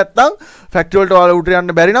ගියේ නැත්තම් factory වලට ඔයාලා උඩට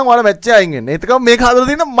යන්න බැරි නම් ඔයාලා match එකෙන් අයින් වෙන්න ඒකම මේක හදලා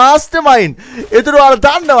තියෙන mastermind ඒතර ඔයාලා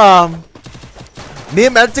දන්නවා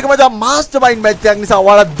මේ match එක මචං mastermind match එකක් නිසා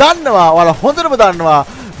ඔයාලා දන්නවා ඔයාලා හොඳටම දන්නවා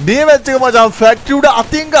මේ match එක මචං factory උඩ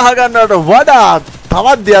අතින් ගහ ගන්නවට වඩා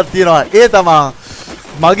තවත් දෙයක් තියෙනවා ඒ තමයි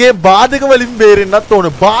මගේ බාධක වලින් බේරෙන්නත් ඕන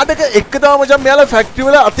බාධක එක තමයි මචං මෙයාලා ෆැක්ටරි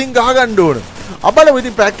වල අතින් ගහ ගන්න ඕන අපලම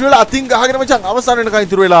ඉතින් ෆැක්ටරි වල අතින් ගහගෙන මචං අවසාන වෙනකන්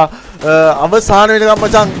ඉතුරු වෙලා අවසාන වෙනකන්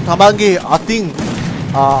මචං තමන්ගේ අතින්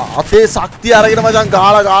අතේ ශක්තිය අරගෙන මචං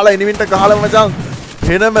ගහලා එනිමින්ට ගහලා මචං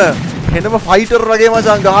හෙනම ෆයිටර් වගේ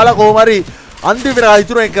මචං ගහලා කොහොම හරි අන්තිම වෙලා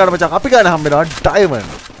ඉතුරු එක ගන්න මචං අපි ගන්න හම්බෙනවා ඩයමන්ඩ්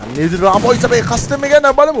අන්න ඒ විදිහට ආපොයිස් අපේ කස්ටම් එක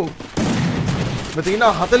ගන්න බලමු මෙතන ඉන්න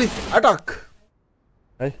 48ක්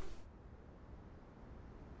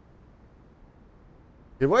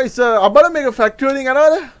ඒ වයිස් අබල මේක ෆැක්ටරි වලින්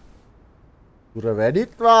යනවද? පුර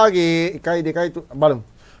වැඩිත් වාගේ 1 2 බලමු.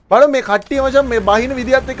 බලමු මේ කට්ටිය මචං මේ බහින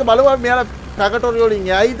විදියත් එක්ක බලමු මෙයාලා ෆැක්ටරි වලින්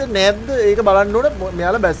යයිද නැද්ද? ඒක බලන්න ඕනේ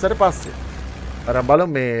මෙයාලා බැස්සට පස්සේ. අර බලමු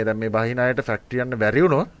මේ දැන් මේ බහින අයට ෆැක්ටරි යන්න බැරි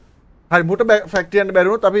වුණොත් හරි මුට ෆැක්ටරි යන්න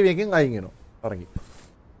බැරි වුණොත් අපි මේකෙන් අයින් වෙනවා. අරගෙන.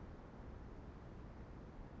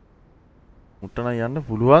 මුට නම් යන්න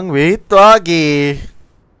පුළුවන් වෙයිත් වාගේ.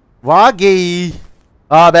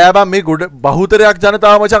 බෑ බං මේ ගොඩ බහුතරයක්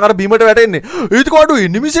ජනතාව මචං අර බිමට වැටෙන්නේ. ඊට කොඩු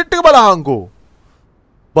ඉනිමිසෙට් එක බලහන්කෝ.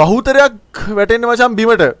 බහුතරයක් වැටෙන්නේ මචං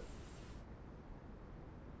බිමට.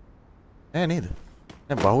 නෑ නේද?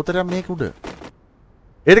 නෑ බහුතරයක් මේක උඩ.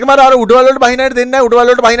 ඒකම අර උඩවල වලට බහිනයිට දෙන්නේ නැහැ.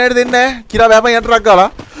 උඩවල වලට බහිනයිට දෙන්නේ නැහැ. කිරා වැපන් යට රක් ගාලා.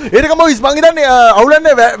 ඒකම මොයිස් මං හිතන්නේ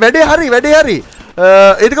අවුලන්නේ වැඩේ හරි.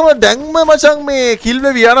 ඒකම දැන්ම මචං මේ කිල්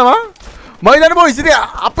වෙවි යනවා. මම හිතන්නේ බොයිස් ඉතින්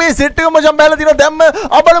අපේ සෙට් එක මචං බැලලා තිනවා දැම්ම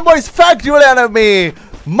අපල බොයිස් ෆැක්ටරි වල යන මේ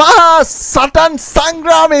මහා සටන්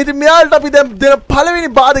සංග්‍රාමයේ ඉතින් මෙයාලට අපි දැන් දෙන පළවෙනි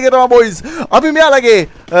බාධකය තමයි බොයිස් අපි මෙයාලගේ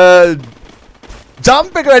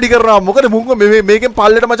ජම්ප් එක වැඩි කරනවා මොකද මුංග මේකෙන්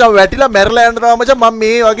පල්ලෙට මචං වැටිලා මැරලා යන්න තමයි මචං මම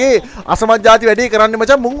මේ වගේ අසමත් જાති වැඩේ කරන්නේ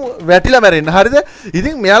මචං මුං වැටිලා මැරෙන්න හරිද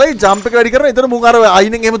ඉතින් මෙයාලගේ ජම්ප් එක වැඩි කරනවා එතන මුං අර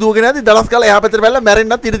අයිනෙන් එහෙම දුවගෙන යද්දි දලස් කාලා එහා පැත්තට බැලලා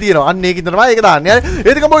මැරෙන්නත් ඉඩ තියෙනවා අන්න ඒකින් තමයි ඒක දාන්නේ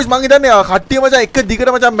හරි ඒකම බොයිස් මං හිතන්නේ කට්ටිය මචං එක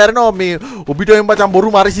දිගට මචං මැරෙනවා මේ ඔබිටෝෙන් මචං බොරු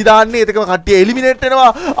මරිසි දාන්නේ ඒකම කට්ටිය එලිමිනේට් වෙනවා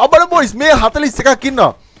අපල බොයිස් මේ 41ක්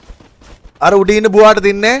ඉන්නවා අර උඩ ඉන්න බුවාට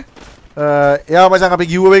දෙන්නේ එයා මචං අපි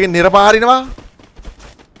ගිව්ව එකෙන් නිරපාරිනවා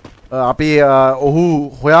අපි ඔහු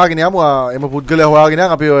හොයාගෙන යමු එම පුද්ගලයා හොයාගෙන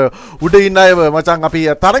යන් අපි උඩ ඉන්න අය මචං අපි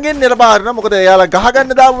තරගෙන් නිරපාරිනවා මොකද එයාලා ගහ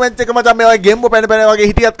ගන්න දාපු මැච් එක මචං මේ වගේ ගෙම්බ පැන වගේ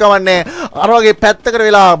හිටියත් කවන්නේ අර වගේ පැත්තකට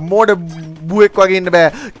වෙලා මෝඩ බුවෙක් වගේ ඉන්න බෑ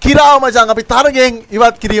කිරාව මචං අපි තරගෙන්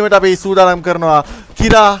ඉවත් කිරීමට අපි සූදානම් කරනවා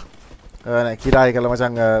කිරා නෑ කිරා ඒකල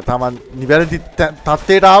මචං තමන් නිවැරදි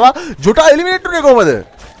තත්ත්වයට ආවා ජොටා එලිමිනේට් උනේ කොහමද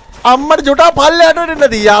අම්මට ජොටා පල්ලයට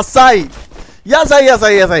වෙන්නදී යසයි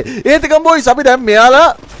ඒතකම් බොයිස් අපි දැන් මෙයාලා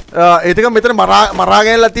ඒතකම් මෙතන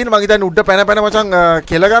මරාගෙනලා තියෙන මං හිතන්නේ උඩ පැන මචං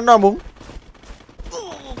කෙල ගන්නවා මුන්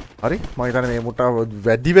හරි මං හිතන්නේ මේ මුට්ට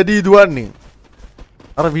වැඩි දුවන්නේ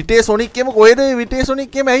අර විටේ සොනික් එම කොහෙද විටේ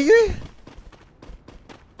සොනික් එම ඇයි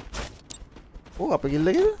ඔය අපේ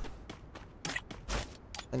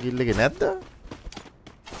ගිල්ලගේ නැද්ද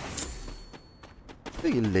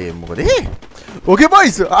ගිල්ලේ මොකද ඕකේ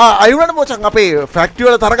බොයිස් අයුරන මචං අපේ ෆැක්ටරි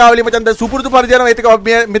වල තරගාවලිය මචං දැන් සුපුරුදු පරිදි යනවා ඒක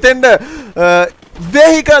මෙතෙන්ද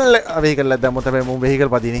වෙහිකල් දැම්මොත් තමයි මම වෙහිකල්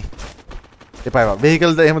පදිනේ එපා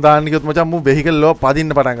වෙහිකල් එහෙම දාන්න කිව්වොත් මචං මම වෙහිකල් වල පදින්න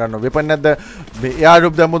පටන් ගන්නවා වෙපන් නැද්ද මේ එයාර්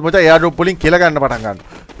ඩ්‍රොප් දැම්මොත් මචං එයාර් ඩ්‍රොප් වලින් කෙල ගන්න පටන්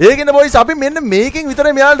ගන්නවා ඒකිනේ බොයිස් අපි මෙන්න මේකෙන්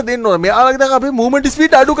විතරයි මෙයාලට දෙන්න ඕනේ මෙයාලගේ දැන් අපි මූවමන්ට්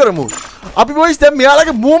ස්පීඩ් අඩු කරමු අපි බොයිස් දැන්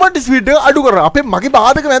මෙයාලගේ මූවමන්ට් ස්පීඩ් එක අඩු කරනවා අපේ මගේ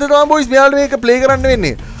බාධක මැද තමයි බොයිස් මෙයාලට මේක ප්ලේ කරන්න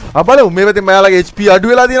වෙන්නේ බලමු මේ පැත්තේ මෙයාලගේ HP අඩු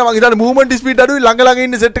වෙලා තියෙනවා මං හිතන්නේ මූවමන්ට් ස්පීඩ් අඩුයි ළඟ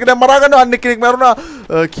ඉන්න සෙට් එක දැන් මරා ගන්නවා අන්න කෙනෙක් මරුණා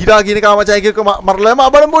කිරා කියන කාමචා එකක මරලාම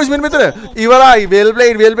බලමු බොයිස් මෙන්න මෙතන ඉවරයි වෙල්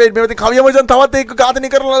ප්ලේඩ් මේ පැත්තේ කවිය මචං තවත් එක ඝාතනය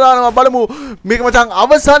කරලා දානවා බලමු මේක මචං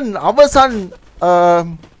අවසන්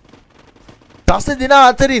දස දින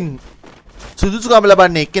අතරින් සුදුසුකම්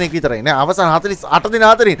ලබන්නේ එක්කෙනෙක් විතරයි නේ අවසන් 48 දින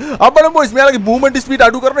අතරින් බලමු බොයිස් මෙයාලගේ මූවමන්ට් ස්පීඩ්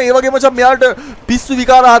අඩු කරනවා ඒ වගේ මචං මෙයාලට පිස්සු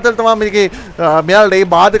විකාර හතර තමයි මේකේ මෙයාලට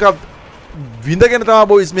මේ බාධක විඳගෙන තමයි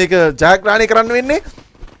බොයිස් මේක ජයග්‍රහණය කරන්න වෙන්නේ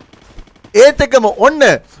ඒත් එක්කම ඔන්න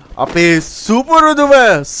අපේ සුපුරුදුම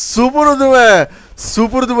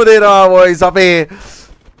දේනවා බොයිස් අපේ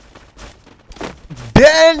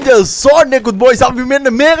ඩේන්ජර් සෝන් එකකුත් බොයිස් අපි මෙන්න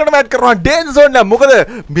මේකට මැට් කරනවා ඩේන්ජර් සෝන් එක මොකද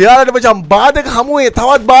මෙයාලට මචං බාධක හමුවේ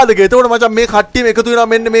තවත් බාධක එතකොට මචං මේ කට්ටියම එකතු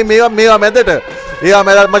වෙනවා මෙන්න මේවා මැදට එයා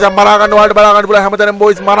මැද මචං මරා ගන්න වලට බලා ගන්න පුළුවන් හැමතැනම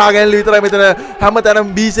බොයිස් මරා ගැනීම විතරයි මෙතන හැමතැනම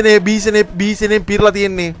බීසනේ පිරලා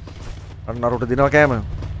තියෙන්නේ අන්න අරට දිනවා කෑම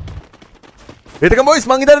ඒකම බොයිස්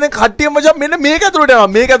මං හිතන්නේ කට්ටිය මචං මෙන්න මේක ඇතුළට යනවා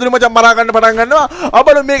මේක ඇතුළේ මචං මරා ගන්න පටන් ගන්නවා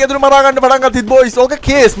අපල මේක ඇතුළේ මරා ගන්න පටන් ගත්තත් බොයිස් ඕක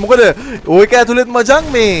කේස් මොකද ඔයක ඇතුළෙත් මචං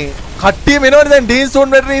මේ කට්ටිය මෙනවනේ දැන් ඩේන්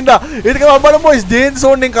සෝන් වලට ඉඳලා ඒකම අපල බොයිස් ඩේන්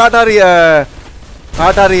සෝන් එකෙන්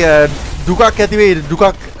කාට හරි දුකක් ඇති වෙයිද දුකක්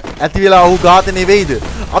ඇති වෙලා ඔහු ඝාතනය වෙයිද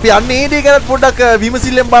අපි අන්න ඒ දේ ගැන පොඩ්ඩක්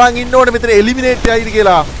විමසිල්ලෙන් බලන් ඉන්න ඕනේ මෙතන එලිමිනේට් වෙයිද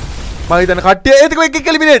කියලා මම හිතන්නේ කට්ටිය ඒකම එක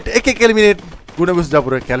එලිමිනේට් ගුණබුස්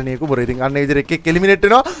දපුර කැලණිය කුඹර ඉතින් අන්න ඒ විදිහට එක එලිමිනේට්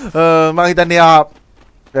වෙනවා මම හිතන්නේ යා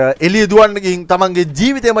එළිය දුවන්න ගිහින් තමන්ගේ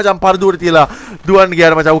ජීවිතේ මචං පරදුවට තියලා දුවන්න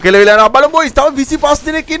ගියාට මචං උ කෙලවිලා යනවා බලමු බොයිස් තව 25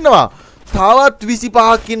 දිනක් ඉන්නවා තවත්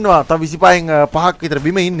 25ක් ඉන්නවා තව 25න් 5ක් විතර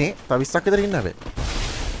බිම ඉන්නේ තව 20ක් විතර ඉන්න හැබැයි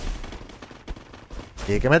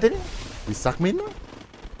ඒක මැදනේ 20ක්ම ඉන්නවා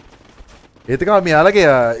ඒත් එක මෙයාලගේ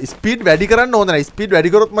ස්පීඩ් වැඩි කරන්න ඕන නැහැ ස්පීඩ්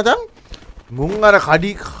වැඩි කරොත් මචං මුන් අර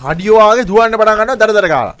කඩියෝ ආගේ දුවන්න පටන් ගන්නවා දර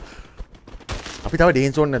ගාලා අපි තව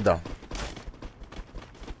ඩේන් සෝන් එකක් දාමු.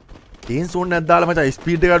 ඩේන් සෝන් එකක් දාලා මචං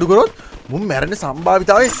ස්පීඩ් එක අඩු කරොත් මුන් මැරෙන්න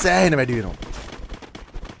සම්භාවිතාවය සෑහෙන වැඩි වෙනවා.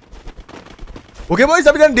 Okay boys,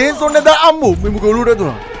 අපි දැන් dance zone එක දාලා අම්මු මෙමුක ඔලුවට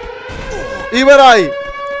දුනා. ඉවරයි.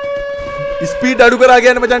 ස්පීඩ් අඩු කරා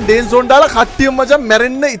කියන්නේ මචං dance zone දාලා කට්ටියම මචං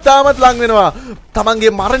මැරෙන්න ඉතාමත් ලං වෙනවා.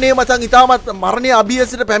 තමන්ගේ මරණය මචං ඉතාමත් මරණයේ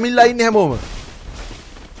අභියසට පැමිණලා ඉන්නේ හැමෝම.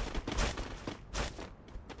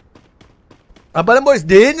 අපලම් boys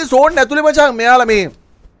dance zone ඇතුලේ මචං මෙයාලා මේ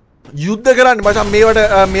යුද්ධ කරන්නේ මචං මේවට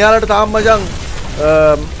මෙයාලට තාම මචං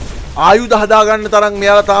ආයුධ හදා ගන්න තරම්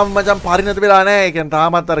මෙයාලා තාම මචං පරිණත වෙලා නැහැ. ඒ කියන්නේ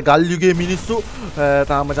තාමත් අර ගල් යුගයේ මිනිස්සු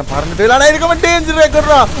තාම මචං පරිණත වෙලා නැහැ. ඒකම ඩේන්ජර් එක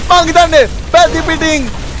කරනවා. මං හිතන්නේ පැති පිටින්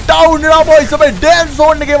ඩවුන් වෙනවා boys. අපේ ඩෑන්ස්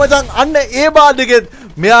zone එකේ මචං අන්න ඒ බාඩ් එකෙත්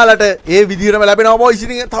මෙයාලට ඒ විදිහටම ලැබෙනවා boys.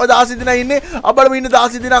 ඉතින් තව 16 දිනක් ඉන්නේ. අපලම ඉන්න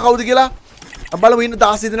 16 දිනක් කවුද කියලා? අපලම ඉන්න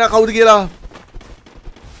 16 දිනක් කවුද කියලා?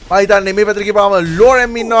 පයිතන්නේ මේ පැත්තට ගිහපුවාම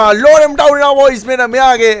ලෝරෙම් ඉන්නවා. ලෝරෙම් ඩවුන් වෙනවා boys. මෙන්න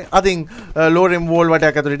මෙයාගේ අතින් ලෝරෙම් වෝල්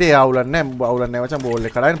වටයක් ඇතුළට ඒ අවුලන්නේ නැහැ මචං බෝල්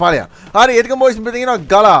එක කඩාගෙන ඵලයක්. හරි ඒකම boys මෙතන ඉන්නවා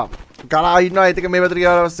ගලා ඉන්නවා. ඒක මේ පැත්තට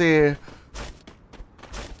ගියාට පස්සේ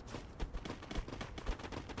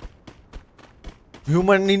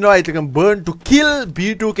human ඉන්නවා. ඒකම burn to kill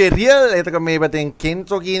B2K real. ඒක මේ පැත්තෙන්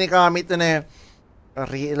කෙන්සෝ කියන එක මෙතන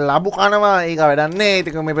ලැබු කනවා. ඒක වැඩක් නැහැ.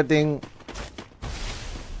 ඒක මේ පැත්තෙන්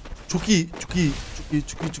චුකි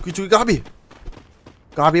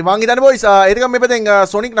කාපි මං හිතන්නේ boys ඒක මේ පැත්තෙන්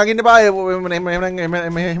සොනික් නගින්න බෑ.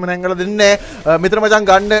 එහෙම නැංගලා දෙන්නේ නැහැ. මෙතන මචං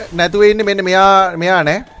ගන්න නැතුව ඉන්නේ මෙන්න මෙයා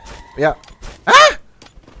නෑ. එයා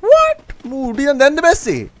what මූඩියන් දැන්ද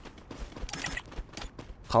බැස්සේ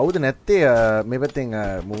කවුද නැත්තේ මේ පැත්තෙන්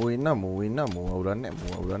මූ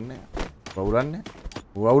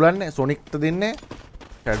අවුලන්නේ සොනික්ට දෙන්නේ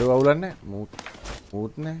ෂැඩෝ අවුලන්නේ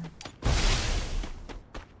මූත් නෑ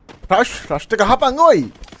රෂ්ට ගහපන් ඔයි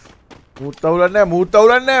මූත්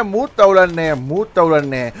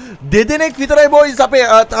අවුලන්නේ දෙදෙනෙක් විතරයි boys අපේ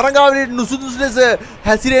තරංගාවලියේ නුසුදුසු ලෙස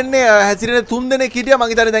හැසිරෙන තුන් දෙනෙක් හිටියා. මං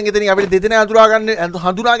හිතන්නේ දැන් එතනින් අපිට දෙදෙනා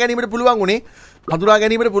හඳුනා ගැනීමට පුළුවන්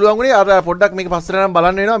උනේ. අර පොඩ්ඩක් මේක පස්සට නම්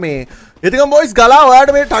බලන්න වෙනවා මේ. එතකම් boys ගලා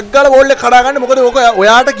ඔයාට මේ ටක් ගාලා වෝල් එක කඩා ගන්න. මොකද ඕක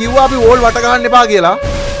ඔයාට කිව්වා අපි වෝල් වට ගන්න එපා කියලා.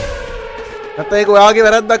 නැත්නම් ඒක ඔයාගේ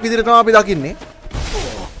වැරද්දක් විදිහට තමයි අපි දකින්නේ.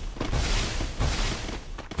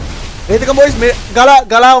 ඒකම boys මේ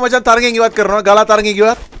ගලාව මචං තරගෙන් ඉවත් කරනවා.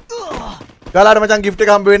 ගලාට මචං gift එක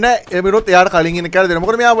හම්බ වෙන්නේ නැහැ. ඒ මිනිහොත් එයාට කලින් ඉන්න කියලා දෙනවා.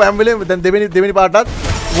 මොකද මෙයා හැම වෙලේම දැන් දෙවෙනි පාටත්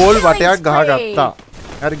වෝල් වටයක් ගහගත්තා.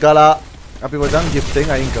 හරි ගලා අපි මචං gift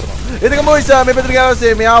එකෙන් අයින් කරනවා. ඒකම boys මේ පැත්තට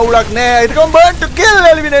ගියාම මෙයා උලක් නැහැ. ඒකම burn to kill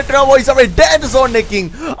eliminate කරනවා boys. අපි dance zone එකකින්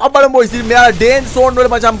අපලම boys මෙයා dance zone වල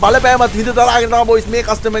මචං බලපෑමත් හිත තරහගෙන තමයි boys මේ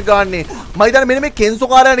කස්ටමර් එක ගහන්නේ. මම හිතන්නේ මෙන්න මේ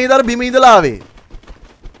කෙන්සෝ කාර්යය නේද අර බිම ඉඳලා ආවේ.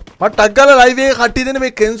 මට ටක් ගාලා ලයිව් එකේ කට්ටිය දෙන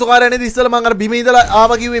මේ කෙන්සෝ කාර්යය නේද ඉස්සෙල්ලා මම අර බිම ඉඳලා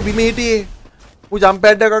ආවා කිව්වේ බිම හිටියේ. ඌ ජම්ප්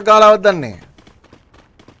පැඩ් එකක් ගාලාවත් දන්නේ නැහැ.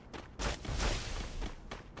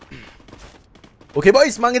 Okay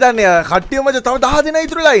boys මං හිතන්නේ කට්ටියම තව 10 දෙනා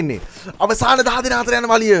ඉතුරුලා ඉන්නේ. අවසාන 10 දෙනා අතර යන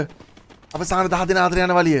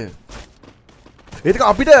වලිය. ඒක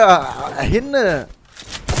අපිට ඇහෙන්න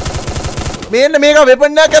මේන්න මේක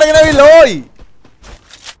වෙපන් එකක් කරගෙන ඇවිල්ලා ඕයි.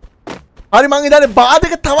 හරි මං හිතන්නේ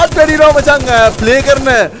බාධක තවත් වැඩි වෙනවා මචං ප්ලේ කරන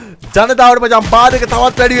ජනතාවට මචං බාධක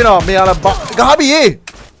තවත් වැඩි වෙනවා. මෙයාලා ගහබියේ.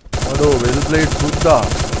 අඩෝ වෙල් ප්ලේඩ් සුද්දා.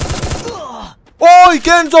 ඕයි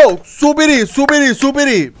කෙන්සෝ සුපිරි.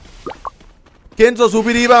 කෙන්සෝ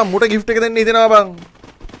සුපිරි බං මුට gift එක දෙන්න හිතෙනවා බං.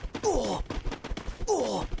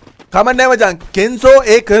 කමන්න නැහැ මචං. කෙන්සෝ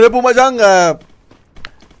ඒ කරපු මචං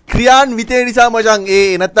ක්‍රියාන්විතය නිසා මචං ඒ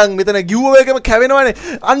නැත්තම් මෙතන ගිව් එකම කැවෙනවනේ.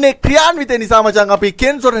 අන්න ඒ ක්‍රියාන්විතය නිසා මචං අපි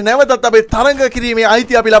කෙන්සෝට නැවතත් අපේ තරඟ කිරීමේ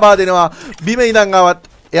අයිතිය අපි ලබා දෙනවා. බිම ඉඳන් ආවත්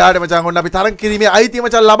එයාට මචං ඔන්න අපි තරඟ කිරීමේ අයිතිය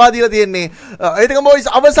මචං ලබා දීලා තියෙන්නේ. ඒකම boys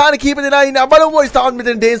අවසාන කීප දෙනා ඉන්නේ. බලමු boys තාම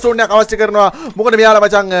මෙතන dance zone එකක් අවශ්‍ය කරනවා. මොකද මෙයාලා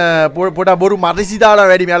මචං පොඩ බොරු මරිසි දාලා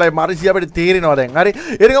වැඩි. මෙයාලා මරිසි අපිට තේරෙනවා දැන්. හරි.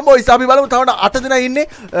 ඒකම boys අපි බලමු තව 8 දෙනා ඉන්නේ.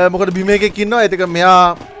 මොකද බිම එකෙක් ඉන්නවා. ඒක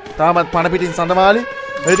මෙයා තාමත් පණ පිටින් සඳමාලි.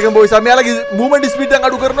 ඒකම boys අපි මෙයාලගේ movement speed එක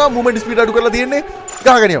අඩු කරනවා. movement speed අඩු කරලා තියෙන්නේ.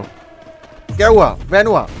 ගහගෙන යමු. ගැව්වා.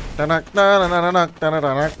 වැනුවා. තනක්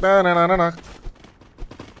තනක්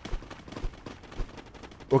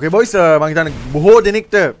Okay boys මං හිතන්නේ බොහෝ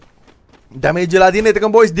දෙනෙක්ට ඩැමේජ් වෙලා තියෙන.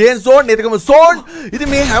 ඒකම boys dance zone ඒකම zone. ඉතින්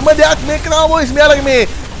මේ හැම දෙයක් මේක නා boys මෙයාලගේ මේ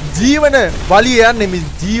ජීවන වලිය යන්නේ මේ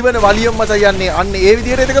ජීවන වලියම මත යන්නේ. අන්න ඒ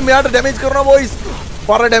විදිහට ඒකම මෙයාට ඩැමේජ් කරනවා boys.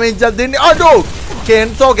 පර ඩැමේජ් එකක් දෙන්නේ. අඩෝ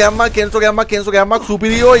කෙන්සෝ ගැම්මක්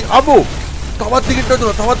සුපිරියෝයි අබෝ. තවත්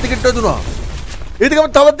ටිකට් දුනා. ඒකම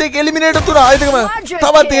තවත් එක එලිමිනේට් දුනා. ඒකම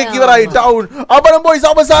තවත් එකක් ඉවරයි ඩවුන්. අපරම් boys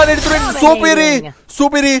අවසානයේ ඉතුරුනේ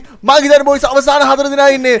සුපිරි මං හිතන්නේ boys අවසාන 4 දෙනා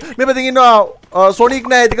ඉන්නේ. මේ පැත්තෙන් ඉන්නවා සොනික්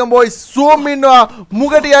නෑ. ඒකම boys සූම් ඉන්නවා.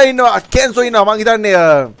 මුගටියා ඉන්නවා. කෙන්සෝ ඉන්නවා. මං හිතන්නේ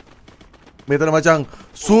මෙතන මචං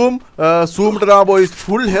සූම්ට තමයි boys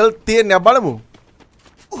full health තියෙන්නේ. බලමු.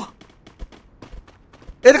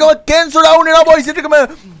 ඒකම කෙන්සෝ ඩවුන් වෙනවා boys. ඒකම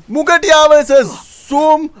මුගටියා versus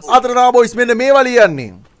zoom අතර නා බොයිස් මෙන්න මේ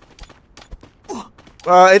වලියන්නේ.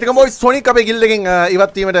 ඒකම බොයිස් සොනික් අපේ ගිල්ඩ් එකෙන්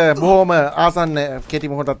ඉවත් වීමට බොහොම ආසන්න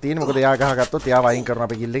කෙටි මොහොතක් තියෙනවා. මොකද එයා ගහගත්තොත් එයා වයින් කරන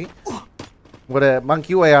අපේ ගිල්ඩ් එකෙන්. මොකද මං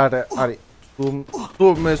කිව්වා එයාට හරි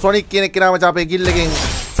zoom සොනික් කියන කෙනා මචං අපේ ගිල්ඩ් එකෙන්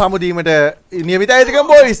සමුදීමට නියමිතයි.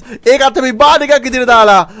 ඒකම බොයිස් ඒකත් අපි බාධකයක් ඉදිරියට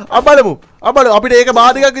දාලා බලමු. අපිට ඒක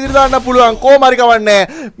බාධකයක් ඉදිරියට දාන්න පුළුවන්. කොහොම හරි කවන්නේ.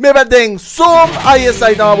 මේ පැත්තෙන් zoom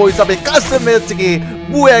ISI නා බොයිස් අපේ කස්ටම් මේච් එකේ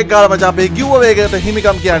බූයක් ගාලා මචං අපේ ගිව් එකට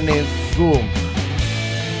හිමිකම් කියන්නේ zoom.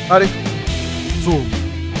 හරි zoom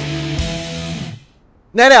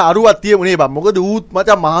නෑ අරුවක් තියමුනේ බං. මොකද ඌත්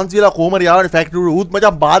මචං මහන්සි වෙලා කොහමද යාවනේ ෆැක්ටරි ඌත්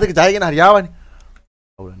මචං බාධක ජයගෙන හරි යාවනේ.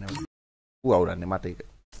 අවුලන්නේ ඌ අවුලන්නේ මට ඒක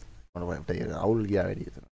මොනවද ඒක අවුල් ගියා වැඩි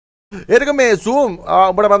එතන. ඒක මේ zoom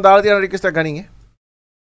ඔබට මම දාලා තියෙන රික්වෙස්ට් එක ගනින්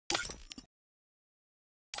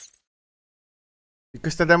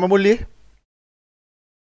රික්වෙස්ට් දැම්ම මුල්ලියේ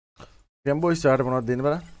ගැම්බෝ ඉස්සරහට මොනවද දෙන්න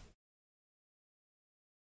බලන්න.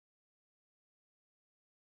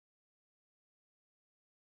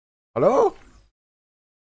 හලෝ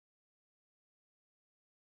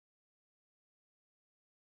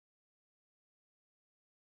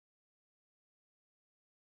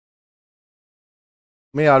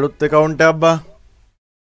මේ අලුත් account එකක් බා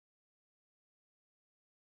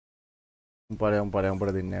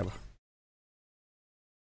උඹට දෙන්නේ නැහැ බා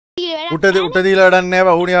උට දීලා වැඩක් නැහැ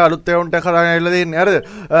බා ඌණියා අලුත් account එකක් හදාගෙන ඇවිල්ලා දෙන්නේ හරිද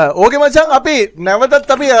ඕකේ මචං අපි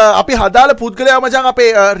නැවතත් අපි හදාලා පුද්ගලයා මචං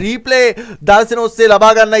අපේ රීප්ලේ දර්ශන ඔස්සේ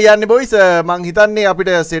ලබා ගන්න යන්නේ බොයිස් මං හිතන්නේ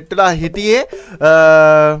අපිට සෙට් වෙලා හිටියේ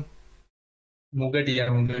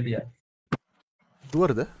මුගටියා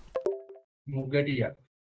දුවරද මුගටියා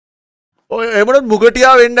ඔය එමුණත්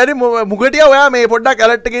මුගටියා වෙන්න ඇති මුගටියා ඔයා මේ පොඩ්ඩක්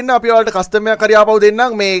ඇලර්ට් එකකින් ඉන්න අපි ඔයාලට කස්ටම් එකක් හරි ආපහු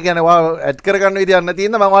දෙන්නම් මේ කියන්නේ ඔයා ඇඩ් කරගන්න විදියක් නැති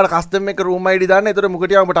ඉන්න මම ඔයාලට කස්ටම් එක රූම් ID දාන්න ඒතර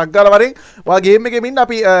මුගටියා උඹ ටක් ගාලා වරෙන් ඔයා ගේම් එකෙම ඉන්න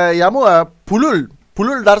අපි යමු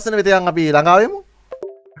පුළුල් දර්ශන වෙත යන් අපි ළඟා වෙමු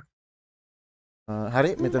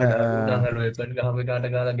හරි මෙතන උදාහරණ වෙපන් ගහම කාට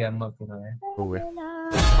ගාලා ගැම්මක් වුණා ඔව්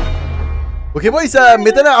ඕකේ බොයිස්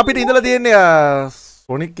මෙතන අපිට ඉඳලා තියෙන්නේ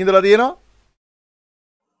සොනික් ඉඳලා තියෙනවා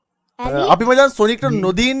අපි මචං සොනික්ට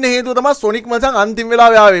නොදීන්න හේතුව තමයි සොනික් මචං අන්තිම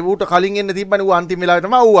වෙලාවේ ආවේ. ඌට කලින් එන්න තිබ්බනේ ඌ අන්තිම වෙලාවේ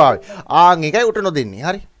තමයි ඌ ආවේ. ආන් එකයි ඌට නොදෙන්නේ.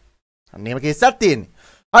 හරි. අන්න එහෙම කේස් එකක් තියෙන්නේ.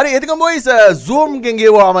 හරි එතකම බොයිස් zoom ගෙන්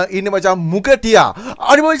ගෙවුවාම ඉන්නේ මචං මුගටියා.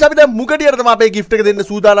 හරි බොයිස් අපි දැන් මුගටියට තමයි අපේ gift එක දෙන්න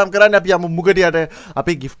සූදානම් කරන්නේ. අපි යමු මුගටියට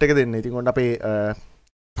අපේ gift එක දෙන්න. ඉතින් ඔන්න අපේ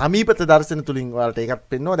සමීපත දර්ශන තුලින් ඔයාලට ඒකත්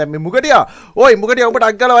පෙන්වනවා. දැන් මේ මුගටියා. ඕයි මුගටියා ඔබට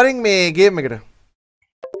අග්ගල වරින් මේ ගේම් එකට.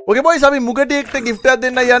 ओके बॉयस अभी मुगटी एक गिफ्ट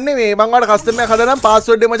देना यानी मैं मंगवाड़ कस्टमर खदाना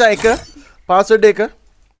पासवर्ड मचा एक पासवर्ड एक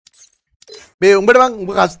बे उंबड़ मंग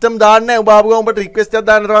कस्टम दारने बाबू उंबड़ रिक्वेस्ट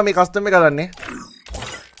दारने रहा मैं कस्टम में कराने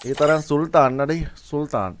ये तरह सुल्तान ना नहीं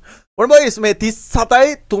सुल्तान और बॉयस मैं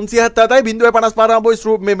 37 तुमसे हत्ता था बिंदु है 50 पारा बॉयस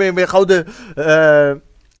रूप में खाऊं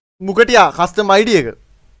मुगटिया कस्टम आईडी एक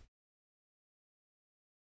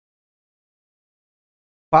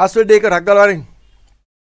पासवर्ड एक रखा वाले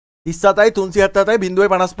 37 377 बिंदुවේ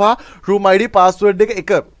 55 room ID password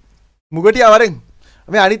එක මුගටිය වරෙන්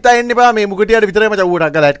මේ අනිත් අය එන්න එපා මේ මුගටියට විතරයි මචං ඌට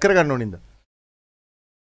අග්ගලා ඇඩ් කරගන්න ඕනින්ද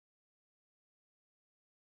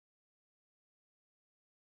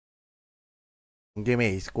උන්ගේ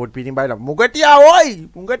මේ ස්කෝඩ් පිටින් බයිලා මුගටිය ඕයි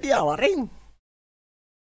මුගටිය වරෙන්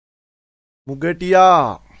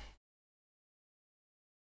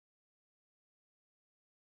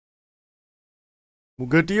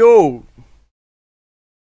මුගටියෝ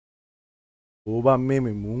ඕබන් මේ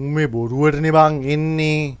මුන් මේ බොරුවටනේ බං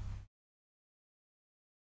එන්නේ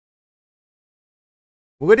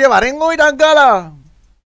මුගටිය වරෙන් ඕයි ටක් ගාලා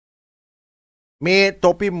මේ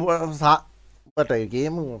තොපි මට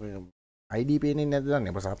ගේම ID පේන්නේ නැද්ද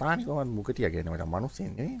දන්නේ ඔබ සතානේ කොහොමද මුගටිය කියන්නේ මට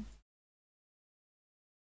මිනිස්සෙන් නෙවෙයි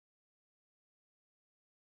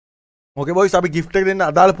ඕකේ බොයිස් අපි gift එක දෙන්න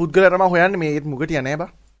අදාළ පුද්ගලයා තමයි හොයන්නේ මේ මුගටිය නෑ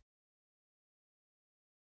බා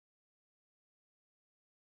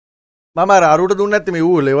මම අරුට දුන්නේ නැත්නම් මේ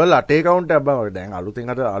ඌ ලෙවල් 8 account එකක් බං දැන් අලුතෙන්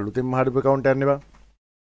හදපු account එකක් නේ බං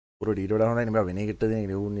පුර ඩීට වඩා හොඳයි නේ බං වෙන එකට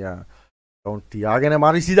දෙන්නේ ඌන් යා account තියාගෙන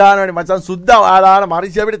මරිසි දානවනේ මචං සුද්දා ආලාන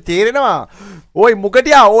මරිසි අපිට තේරෙනවා ඕයි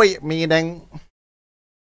මුගටියා ඕයි මේ දැන්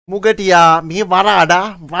මුගටියා මේ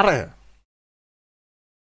වර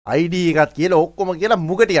ID එකක් කියලා ඔක්කොම කියලා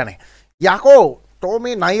මුගටියානේ යකෝ තෝ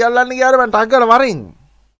මේ නයි අල්ලන්න ගියාර මං ටක් ගාලා වරින්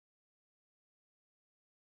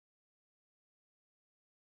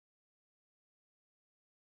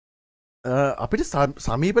අපිට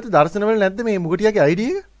සමීපත දර්ශනවල නැද්ද මේ මුගටියාගේ ID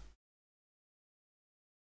එක?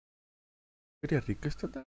 මුගටියා රික්වෙස්ට්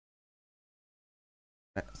එකක් දාන්න.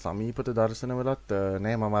 සමීපත දර්ශනවලත්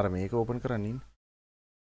නෑ මම අර මේක ඕපන් කරන්න ඉන්නේ.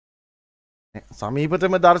 නෑ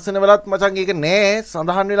සමීපතම දර්ශනවලත් මචං ඒක නෑ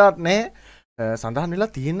සඳහන් වෙලාත් නෑ. සඳහන්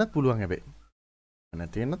වෙලා තියෙන්නත් පුළුවන් හැබැයි.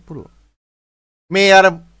 නැති වෙන්නත් පුළුවන්. මේ අර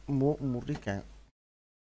මුරි කෑ.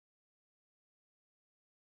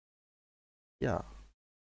 යා.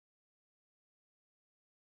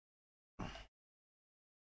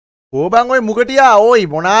 ඕබන් ඔය මුකටියා ඕයි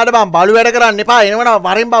මොනාද බං බලු වැඩ කරන්න එපා එනවනම්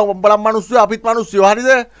වරෙන් බං උඹලම් මිනිස්සු අපිත් මිනිස්සු හරිද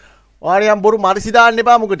වාරියම් බොරු මරිසි දාන්න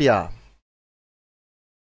එපා මුකටියා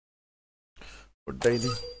පොඩ්ඩයි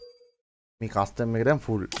ඉතින් මේ කස්ටම් එක දැන්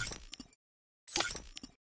ෆුල්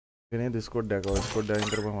එනේ ඩිස්කෝඩ් එක ඩයින්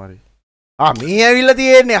කරපුවම හරි මේ ඇවිල්ලා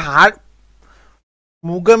තියෙන්නේ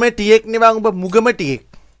මුගම ටියෙක් නේ බං උඹ මුගම ටියෙක්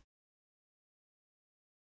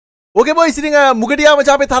ओके बॉयज ඉතින් මුගටියා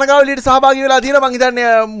මචං අපේ තරගාවලියට සහභාගී වෙලා තියෙනවා මං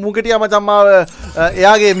හිතන්නේ මුගටියා මචං මාව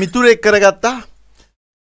එයාගේ මිතුරෙක් කරගත්තා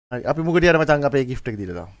හරි අපි මුගටියාට මචං අපේ gift එක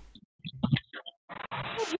දීලා දාමු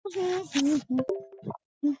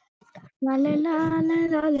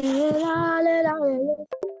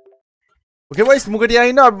ओके बॉयज මුගටියා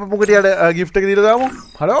ඉන්නවා අපි මුගටියාට gift එක දීලා දාමු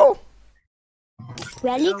හලෝ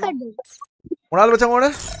වැලි කඩ මොනවාද මචං ඕන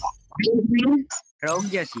රවුම්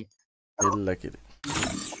ජැසි එල්ල කිරි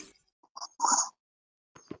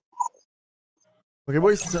ओके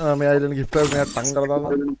बॉयज मैं आइलैंड गिफ्ट में टंग कर डाला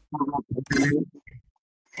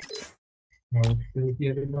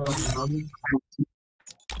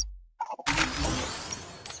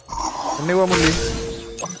ने वो मुल्ली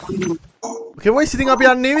ओके बॉयज ඉතින් අපි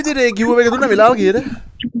යන්නේ විදිහට ගිව් එක දුන්න වෙලාව කීයද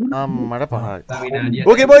මට 5යි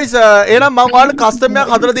ඕකේ බොයිස් එහෙනම් මම ඔයාලට කස්ටම්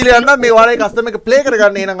එකක් හදලා දීලා යන්නම් මේ ඔයාලගේ කස්ටම් එක ප්ලේ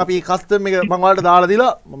කරගන්න එහෙනම් අපි කස්ටම් එක මම ඔයාලට දාලා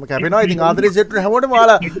දීලා මම කැපෙනවා ඉතින් ආදරේ සෙට් වල හැමෝටම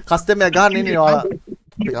ඔයාලා කස්ටම් එක ගන්න ඉන්නේ ඔයාලා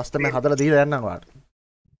අපි කස්ටම් එක හදලා දීලා යන්නම් ඔයාලට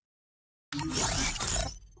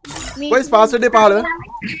බොයිස් පාස්වර්ඩ් එක 15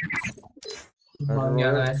 මම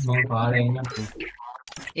යනවා මම පාරේ ඉන්නම්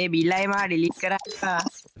ඒ බිල්ලයි මා ඩිලීට් කරා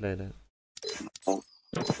ලේ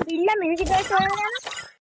බිල්ල මියුසික් එක කරනවා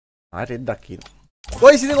ආයෙත් දකින්න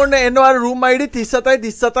බොයිස් ඉතින් ඔන්න එන්න ඔයාලා රූම් ID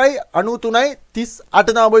 37යි 37යි 93යි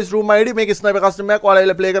 38 තමයි බොයිස් රූම් ID මේක ස්නයිපර් කස්ටම් එකක් ඔයාලා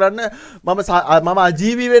ඉල ප්ලේ කරන්න මම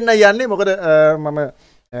අජීවී වෙන්න යන්නේ මොකද මම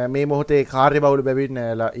මේ මොහොතේ කාර්යබහුල බැවින්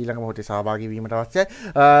ඊළඟ මොහොතේ සහභාගී වීමට අවශ්‍යයි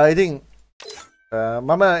ඉතින්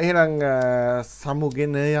මම එහෙනම්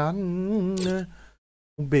සමුගෙන යන්න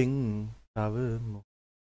උඹෙන් තවම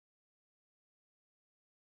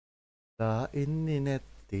ලා ඉන්නේ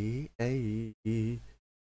නැත්තේ ඇයි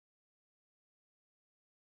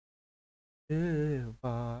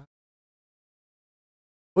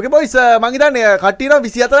ओके बॉयज මං හිතන්නේ කට්ටිය නම්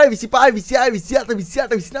 24යි 25යි 26යි 27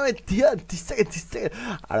 28 29 30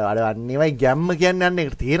 31 අර අන්නේමයි ගැම්ම කියන්නේ යන්නේ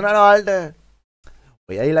ඒකට තේරෙනවද ඔයාලට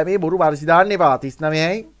ඔයයිලා මේ බොරු වර්ෂි දාන්න එපා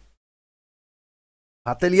 39යි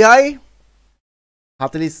 40යි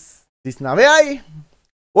 39යි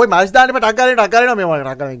ඔය මාර්ච් දාන්න එපා ටක් ගාලා මේ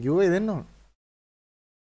ටක් ගාලා ගියෝ දෙන්න ඕන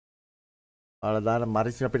ඔයාලා දාන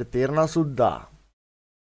මාර්ච් අපිට තේරෙනවා සුද්දා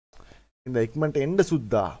ඉතින් ඉක්මනට එන්න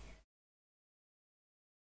සුද්දා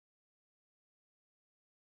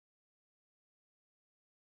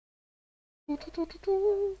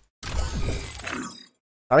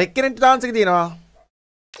තව එක්කෙනෙක්ට chance එක තියෙනවා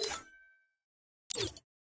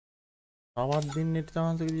තවත් දෙන්නෙක්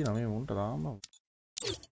chance එක තියෙනවා මේ මුන්ට තාම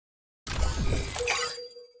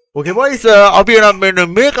ඕකේ බොයිස් අපි නම් මෙන්න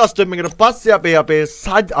මේ කස්ටම් එකට පස්සේ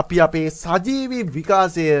අපි අපේ සජීවී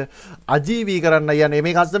විකාශය අජීවී කරන්න යන්නේ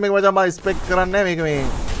මේ කස්ටම් එක මචං මම එක්ස්පෙක්ට් කරන්නේ මේක මේ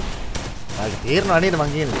ආයෙ තේරෙනව නේද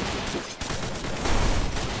මං කියන්නේ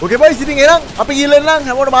ඕකේ බොයිස් ඉතින් එහෙනම් අපි ගිහලා එන්නම්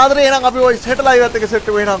හැමෝටම ආදරේ එහෙනම් අපි ඔය සෙට් ලයිව් එකත් එක්ක සෙට්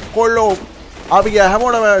වෙ එහෙනම් කොල්ලෝ අපි ගියා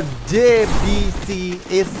හැමෝටම JBC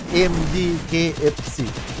SMG KFC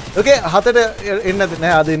ඕකේ හතට එන්නද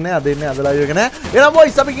නෑ අද එන්නේ අද ලයිව් එක නෑ එහෙනම්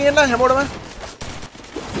බොයිස් අපි ගිහින් එන්නම් හැමෝටම